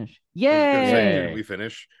did finish. Yay! Did we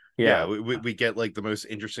finish? Yeah. We get like the most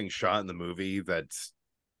interesting shot in the movie that's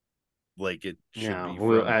like it should be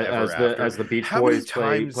from as the Beach Boys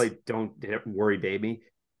play Don't Worry Baby.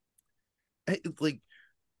 Like,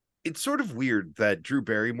 it's sort of weird that Drew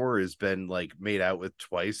Barrymore has been like made out with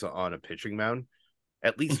twice on a pitching mound,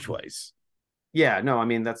 at least twice. Yeah, no, I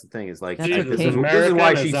mean, that's the thing is like, this is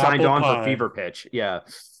why she signed on for Fever Pitch. Yeah.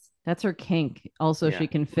 That's her kink. Also, she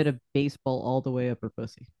can fit a baseball all the way up her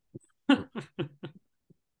pussy.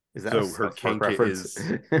 Is that so her kink is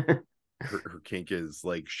her kink is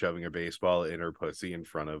like shoving a baseball in her pussy in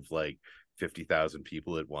front of like 50,000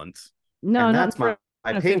 people at once? No, and that's my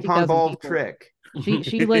ping pong ball trick.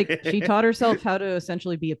 She taught herself how to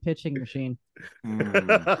essentially be a pitching machine.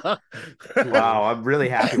 Wow, I'm really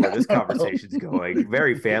happy where this conversation's going.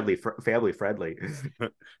 Very family friendly.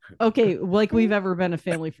 Okay, like we've ever been a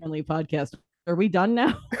family friendly podcast. Are we done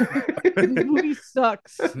now? This movie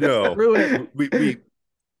sucks. No, screw it. We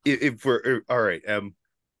if we're all right.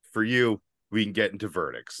 For you, we can get into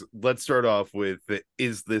verdicts. Let's start off with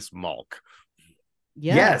is this Malk?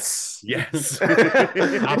 Yes.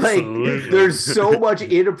 Like, there's so much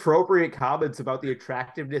inappropriate comments about the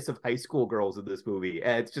attractiveness of high school girls in this movie,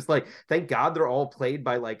 and it's just like, thank God they're all played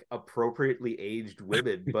by like appropriately aged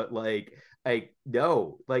women, but like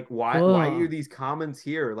no, like why are these comments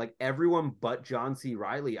here? Like, everyone but John C.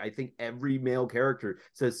 Reilly, I think every male character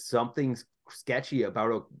says something sketchy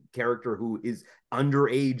about a character who is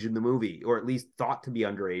underage in the movie, or at least thought to be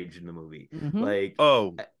underage in the movie. Mm-hmm. Like,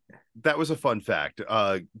 that was a fun fact.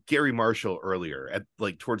 Gary Marshall earlier at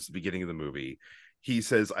like towards the beginning of the movie, he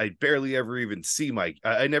says, I barely ever even see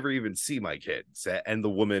I never even see my kids. And the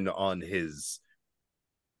woman on his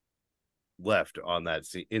left on that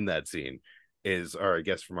scene, in that scene, is, or I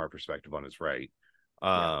guess from our perspective, on his right.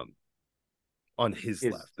 On his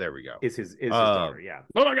left, there we go. Is his daughter, yeah.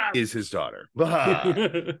 Oh my god, is his daughter.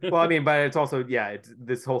 Well, I mean, but it's also,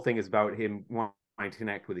 this whole thing is about him wanting to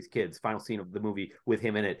connect with his kids. Final scene of the movie with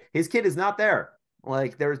him in it. His kid is not there.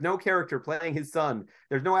 Like, there's no character playing his son.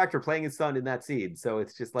 There's no actor playing his son in that scene. So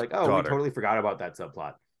it's just like, oh, we totally forgot about that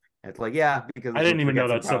subplot. And it's like, yeah, because I didn't even know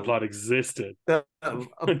that subplot existed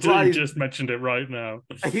until you just mentioned it right now.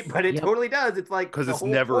 But it totally does. It's like, because it's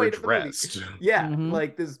never addressed. Yeah,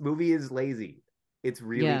 like this movie is lazy. It's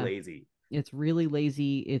really lazy. It's really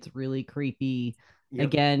lazy. It's really creepy. Yep.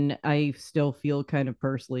 Again, I still feel kind of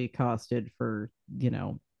personally accosted for,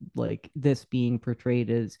 like this being portrayed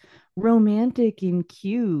as romantic and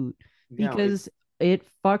cute, because it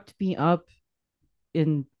fucked me up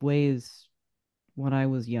in ways when I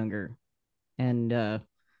was younger. And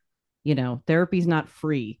therapy's not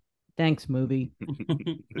free. Thanks, movie.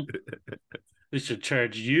 They should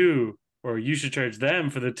charge you, or you should charge them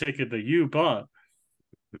for the ticket that you bought.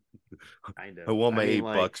 Kind of. I want my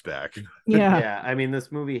 $8 back. Yeah. I mean,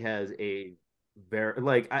 this movie has a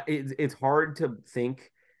very it's hard to think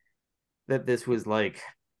that this was like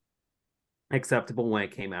acceptable when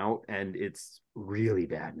it came out, and it's really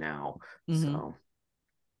bad now. So,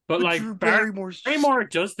 but like Barrymore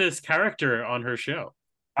does this character on her show.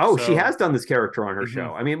 Oh, so she has done this character on her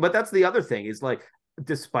show. I mean, but that's the other thing is, like,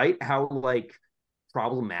 despite how like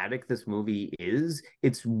problematic this movie is,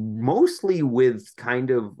 it's mostly with kind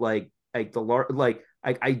of like I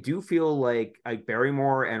do feel like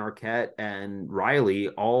Barrymore and Arquette and Riley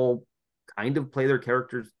all kind of play their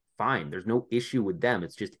characters fine. There's no issue with them.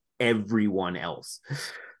 It's just everyone else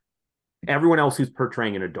who's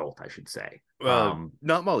portraying an adult, I should say.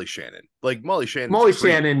 Not Molly Shannon. Like Molly Shannon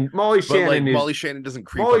doesn't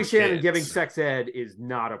creep. Molly Shannon giving sex ed is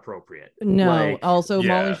not appropriate. No.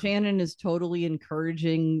 Molly Shannon is totally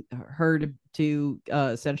encouraging her to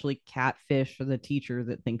essentially catfish the teacher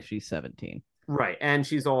that thinks she's 17. Right, and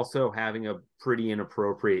she's also having a pretty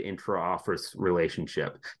inappropriate intra-office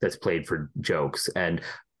relationship that's played for jokes. And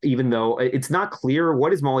even though it's not clear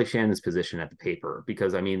what is Molly Shannon's position at the paper,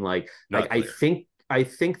 because I mean, I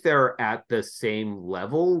think they're at the same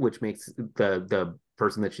level, which makes the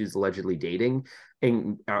person that she's allegedly dating,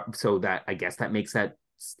 and so that I guess that makes that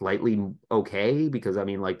slightly okay, because I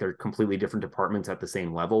mean, like, they're completely different departments at the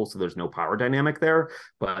same level, so there's no power dynamic there.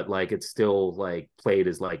 But like, it's still like played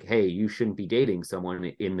as like, hey, you shouldn't be dating someone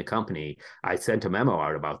in the company. I sent a memo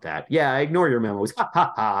out about that. Yeah, I ignore your memos. Ha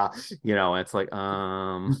ha ha. It's like,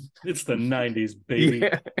 it's the 90s, baby.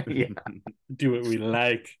 Yeah. Do what we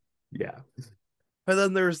like. Yeah. And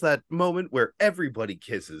then there's that moment where everybody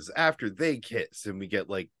kisses after they kiss, and we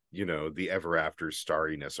get like, the ever after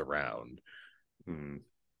starriness around.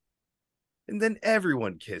 And then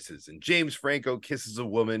everyone kisses, and James Franco kisses a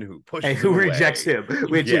woman who pushes who rejects him,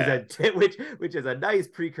 which is a nice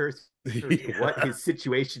precursor to what his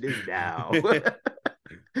situation is now.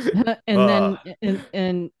 And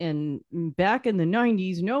then and back in the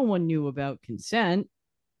 90s, no one knew about consent.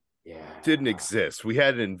 Yeah, didn't exist. We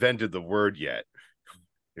hadn't invented the word yet.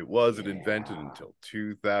 It wasn't invented until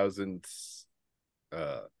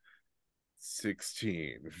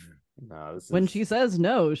 2016. No, when she says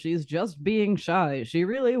no, she's just being shy. She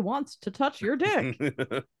really wants to touch your dick.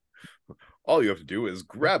 All you have to do is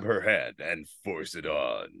grab her hand and force it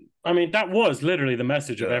on. I mean, that was literally the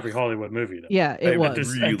message of every Hollywood movie, though. Yeah, it was. It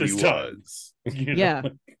really was. Yeah.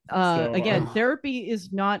 Again, therapy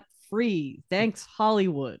is not free. Thanks,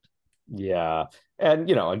 Hollywood. Yeah. And,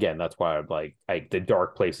 again, that's why I'm like, the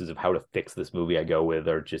dark places of how to fix this movie I go with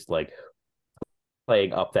are just like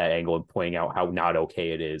playing up that angle and pointing out how not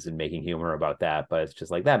okay it is and making humor about that. But it's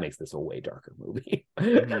just like, that makes this a way darker movie.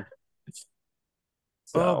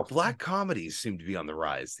 So black comedies seem to be on the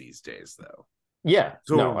rise these days, though. Yeah.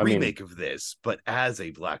 So a remake of this, but as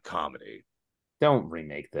a black comedy. Don't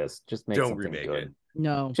remake this. Just make something good. It.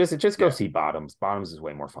 No. Just go see Bottoms. Bottoms is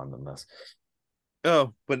way more fun than this.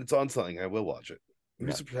 Oh, but it's on something. I will watch it.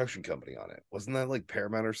 Who's the production company on it? Wasn't that like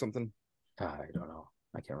Paramount or something? I don't know.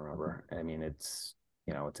 I can't remember. I mean, it's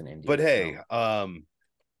it's an indie. But hey,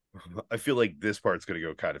 I feel like this part's gonna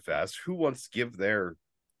go kind of fast. Who wants to give their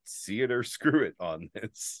see it or screw it on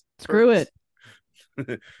this? Screw it.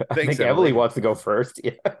 Thanks, I think Emily wants to go first.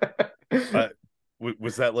 Yeah.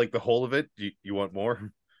 Was that like the whole of it? You want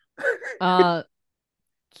more?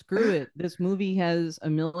 Screw it. This movie has a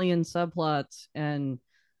million subplots, and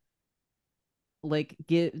like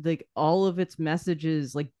get like all of its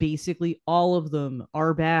messages, like basically all of them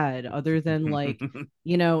are bad, other than like,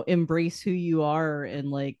 embrace who you are and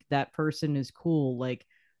like that person is cool. Like,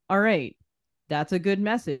 all right, that's a good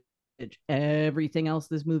message. Everything else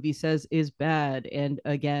this movie says is bad. And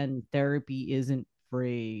again, therapy isn't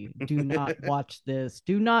free. Do not watch this.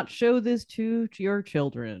 Do not show this to your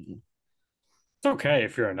children. It's okay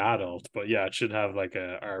if you're an adult, but yeah, it should have like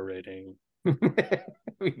a R rating.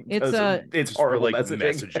 It's it's Just for horrible like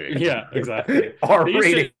messaging. Yeah, exactly. R They used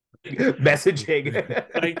to- rating messaging.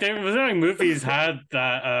 Like there was like movies had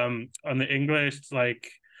that on the English like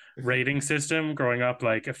rating system growing up,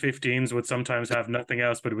 like a 15s would sometimes have nothing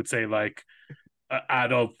else, but it would say like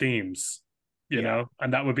adult themes, you know,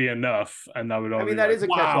 and that would be enough, and that would all I mean, be that like, is a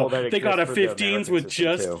wow, catch-all that they got a exists for the 15s American with system,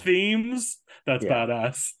 just too. themes. That's Yeah.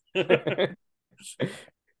 badass.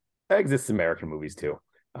 That exists in American movies too.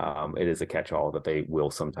 It is a catch-all that they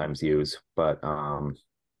will sometimes use, but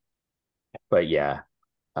yeah,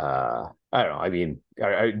 I don't know. I mean,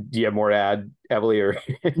 do you have more to add, Emily? Or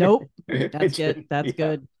Nope, that's good. That's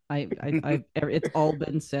yeah. good. It's all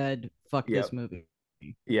been said. Fuck Yep. this movie.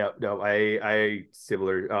 Yeah, no, I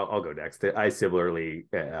similar. I'll go next. I similarly,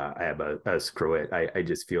 I have a screw it. I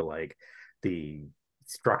just feel like the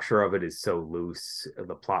structure of it is so loose.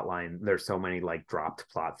 The plot line, there's so many like dropped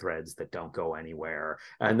plot threads that don't go anywhere,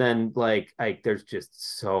 and then like there's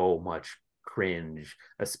just so much cringe,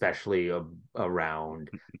 especially around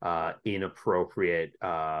inappropriate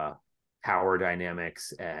power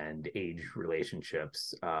dynamics and age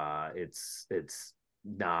relationships. It's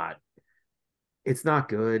not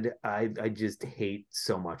good. I just hate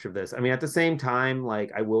so much of this. I mean, at the same time,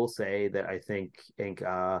 like I will say that I think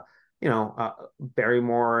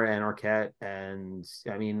Barrymore and Arquette, and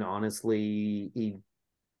I mean, honestly,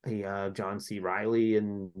 John C. Riley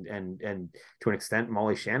and to an extent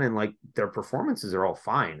Molly Shannon, like their performances are all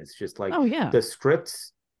fine. It's just like, oh yeah, the script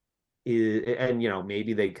is, and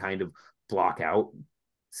maybe they kind of block out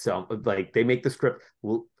some, like they make the script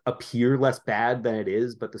appear less bad than it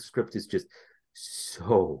is, but the script is just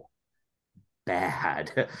so bad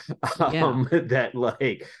that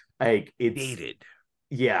like it's dated.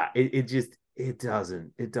 Yeah, it just it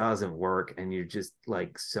doesn't work, and you're just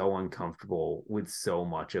like so uncomfortable with so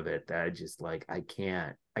much of it that I just like I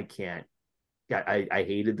can't. Yeah, I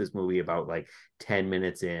hated this movie about like 10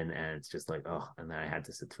 minutes in, and it's just like, oh, and then I had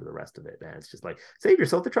to sit through the rest of it, and it's just like, save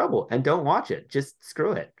yourself the trouble and don't watch it, just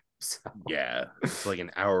screw it. So Yeah, it's like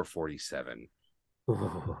an hour 47.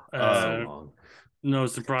 so long. No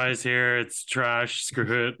surprise here. It's trash.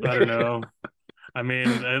 Screw it. I don't know. I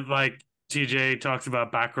mean, like TJ talks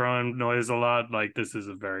about background noise a lot. Like this is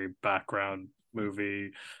a very background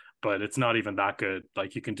movie, but it's not even that good.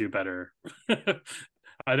 Like you can do better.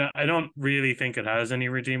 I don't really think it has any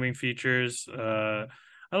redeeming features. I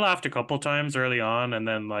laughed a couple times early on, and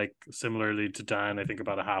then like similarly to Dan, I think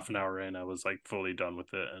about a half an hour in, I was like fully done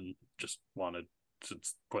with it and just wanted to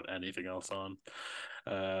put anything else on.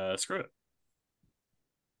 Screw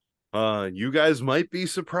it. You guys might be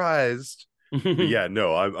surprised. But yeah,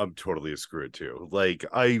 no, I'm totally a screw it too. Like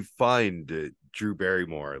I find Drew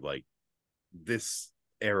Barrymore, like this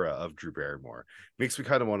era of Drew Barrymore, makes me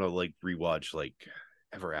kind of want to like rewatch like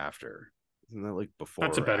Ever After. Isn't that like before?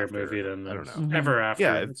 That's a better after? movie than I don't know. Mhm. Ever After.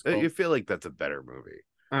 Yeah, cool. you feel like that's a better movie.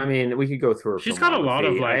 I mean, we could go through her. She's got a lot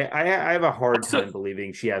of like. I have a hard time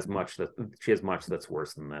believing she has much that's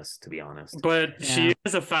worse than this, to be honest. But she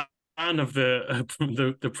is a fan of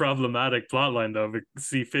the problematic plotline though.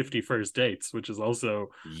 C-50 First Dates, which is also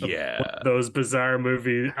those bizarre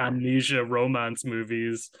movie amnesia romance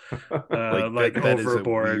movies, like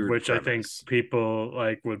Overboard, which premise. I think people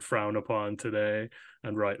like would frown upon today,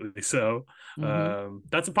 and rightly so. Mm-hmm.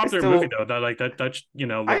 That's a popular movie though. That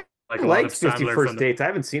I liked 50 First Dates. I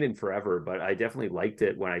haven't seen it in forever, but I definitely liked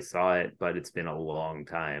it when I saw it, but it's been a long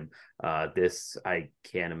time. This, I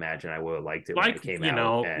can't imagine I would have liked it when it came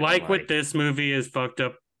out. Like with this movie, as fucked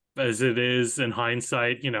up as it is in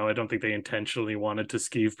hindsight, I don't think they intentionally wanted to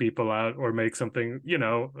skeeve people out or make something, a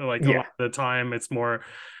lot of the time it's more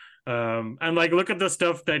and like look at the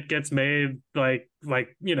stuff that gets made like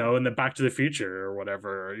in the Back to the Future or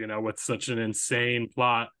whatever, with such an insane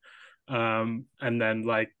plot. And then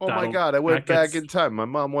like, oh my god, I went back in time, my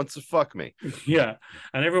mom wants to fuck me. Yeah,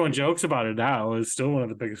 and everyone jokes about it now. It's still one of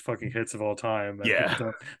the biggest fucking hits of all time.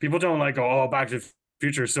 And people don't like go, oh, Back to the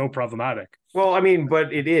Future is so problematic. Well, I mean,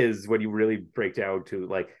 but it is when you really break down to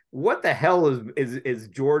like, what the hell is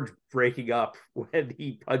George breaking up when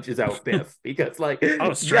he punches out Biff? Because like, yikes.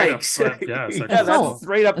 That's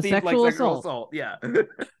straight up the sexual assault. Yeah.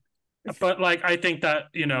 But like, I think that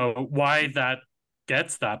why that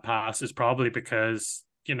gets that pass is probably because,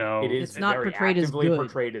 you know, It is It's not very portrayed as actively good.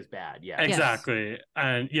 portrayed as bad. Yeah, exactly.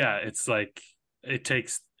 And yeah, it's like it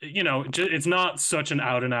takes, you know, it's not such an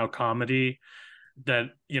out and out comedy that,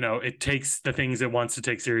 you know, it takes the things it wants to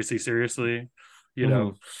take seriously, you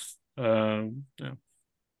know. Yeah.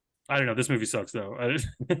 I don't know. This movie sucks though.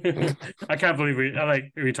 I can't believe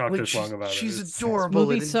we talked this long about it. She's It's, adorable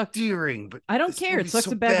movie and sucks. endearing, but I don't this care. It movie's sucks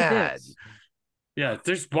so a bag of bad. dicks. yeah,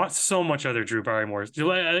 there's so much other Drew Barrymore.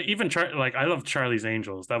 Even like I love Charlie's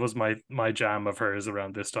Angels. That was my jam of hers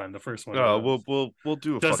around this time. The first one We'll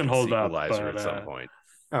do a doesn't fucking hold up, sequelizer but at some point.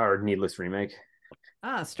 or needless remake.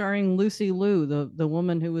 Starring Lucy Liu, the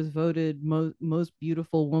woman who was voted most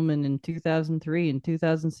beautiful woman in 2003 and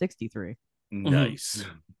 2063. Nice.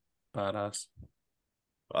 Badass.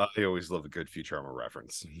 I always love a good Futurama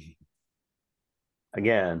reference.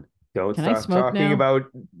 Again, don't Can I stop smoke talking now? about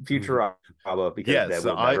Futurama because Yes, that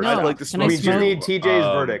will I'd never No, stop. like to can I We smoke just smoke? need too. TJ's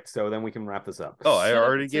verdict, so then we can wrap this up. Oh, I Shut up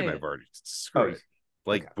already and gave say my it. verdict. Screw Oh, it.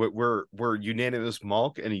 Like okay. we're unanimous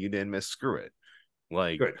Malk and a unanimous screw it.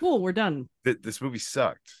 Like Good. Cool, we're done. this movie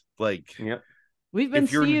sucked. Like Yep. We've been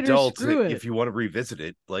if you're an seeing adult, screw it. if you want to revisit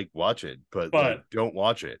it, like watch it, but But- like don't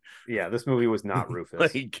watch it. Yeah, this movie was not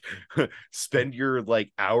Rufus. Like spend your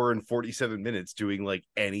like hour and 47 minutes doing like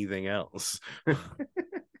anything else.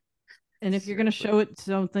 And if you're gonna show it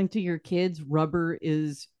something to your kids, rubber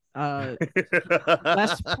is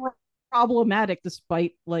less problematic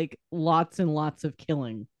despite like lots and lots of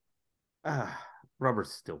killing.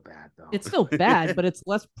 Rubber's still bad though. It's still bad, but it's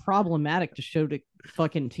less problematic to show to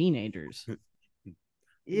fucking teenagers.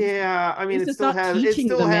 Yeah, I mean, It's it just still not has teaching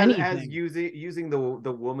them as anything. using the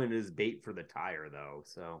woman as bait for the tire though.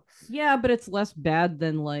 So Yeah, but it's less bad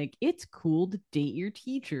than like it's cool to date your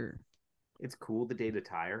teacher. it's cool to date a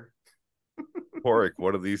tire. Porrick,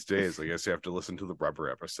 one of these days, I guess you have to listen to the rubber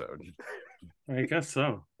episode. I guess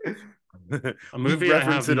so. A We movie I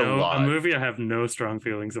reference have it a lot. I have no strong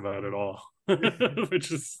feelings about at all.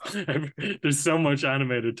 Which is there's so much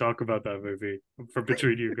animated talk about that movie for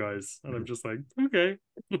between you guys, and I'm just like, okay.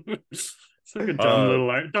 It's like a dumb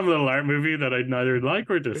little art movie that I'd neither like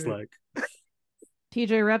or dislike.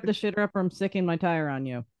 TJ, wrap the shit up or I'm sicking my tire on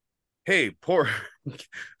you. Hey, poor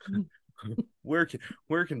where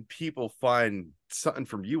can people find something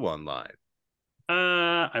from you online?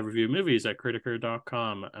 I review movies at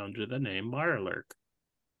critiker.com under the name Mirelurk.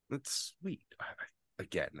 That's sweet. I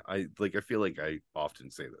feel like I often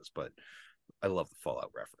say this, but I love the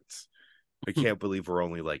Fallout reference. I can't believe we're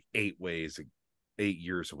only like 8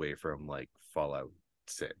 years away from like Fallout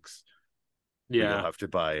 6. Yeah. You'll have to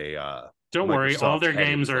buy a don't worry, all Microsoft their head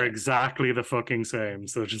games are implant. exactly the fucking same,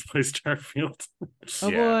 so just play Starfield.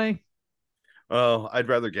 Oh boy. Oh, I'd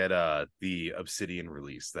rather get the Obsidian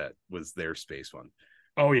release that was their space one.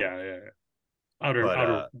 Oh yeah.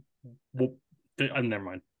 Outer never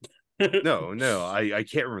mind. No, I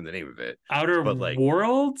can't remember the name of it. Outer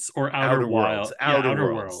Worlds or Outer Wilds?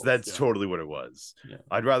 Outer Worlds. That's totally what it was. Yeah.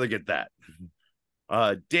 I'd rather get that.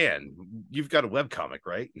 Dan, you've got a webcomic,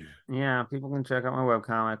 right? Yeah, people can check out my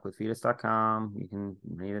webcomic with fetus.com. You can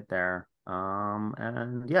read it there.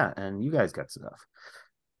 And you guys got stuff.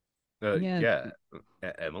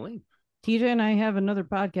 Emily? TJ and I have another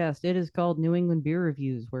podcast. It is called New England Beer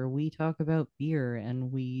Reviews, where we talk about beer,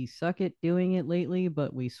 and we suck at doing it lately,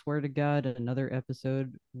 but we swear to God another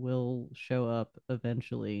episode will show up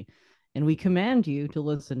eventually. And we command you to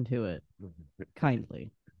listen to it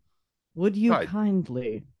kindly. Would you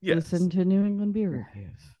kindly listen to New England Beer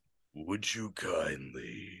Reviews? Would you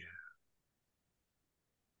kindly?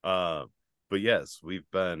 But yes, we've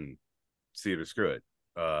been See It or Screw It.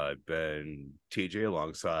 I've been TJ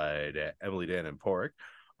alongside Emily, Dan, and Porrick.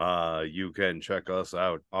 You can check us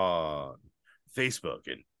out on Facebook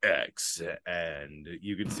and X, and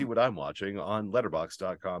you can see what I'm watching on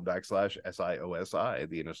letterboxd.com/SIOSI,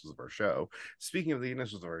 the initials of our show. Speaking of the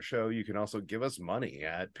initials of our show, you can also give us money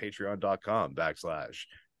at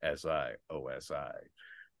patreon.com/SIOSI.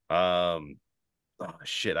 Oh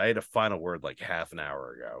shit, I had a final word like half an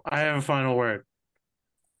hour ago. I have a final word.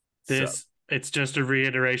 It's just a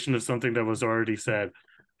reiteration of something that was already said.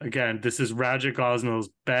 Again, this is Radzik Osnell's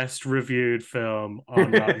best reviewed film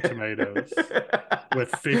on Rotten Tomatoes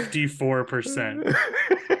with 54%.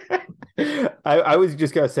 I was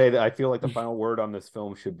just gonna say that I feel like the final word on this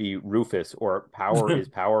film should be Rufus, or power is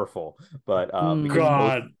powerful. But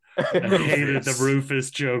God, I hated the Rufus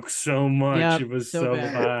joke so much. Yep, it was so so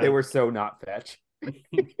bad. bad. They were so not Fetch.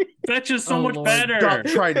 Fetch is so much Lord. better. Stop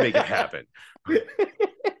trying to make it happen.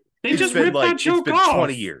 They just ripped that joke been off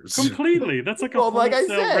 20 years completely. That's like a well, like I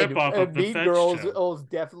wholesale said, ripoff of the Mean Fetch Girls joke.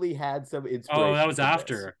 definitely had some inspiration. Oh, that was from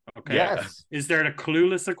after. this. Okay. Yes. Is there a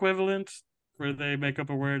Clueless equivalent where they make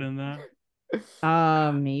up a word in that?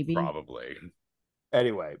 Maybe. probably.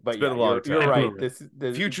 Anyway, but It's been a long you're time.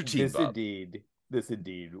 right. Future Teen Bob. This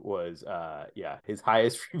indeed was his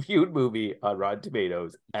highest reviewed movie on Rotten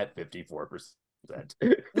Tomatoes at 54%.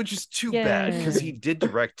 Which is too bad because he Yay. did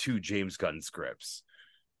direct 2 James Gunn scripts.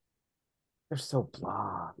 They're so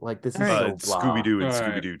blah. Like this is All so blah. Scooby Doo and All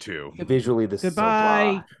right. Scooby Doo 2. Visually, this Goodbye.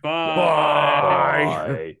 is so blah. Bye. Bye.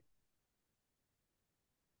 Bye.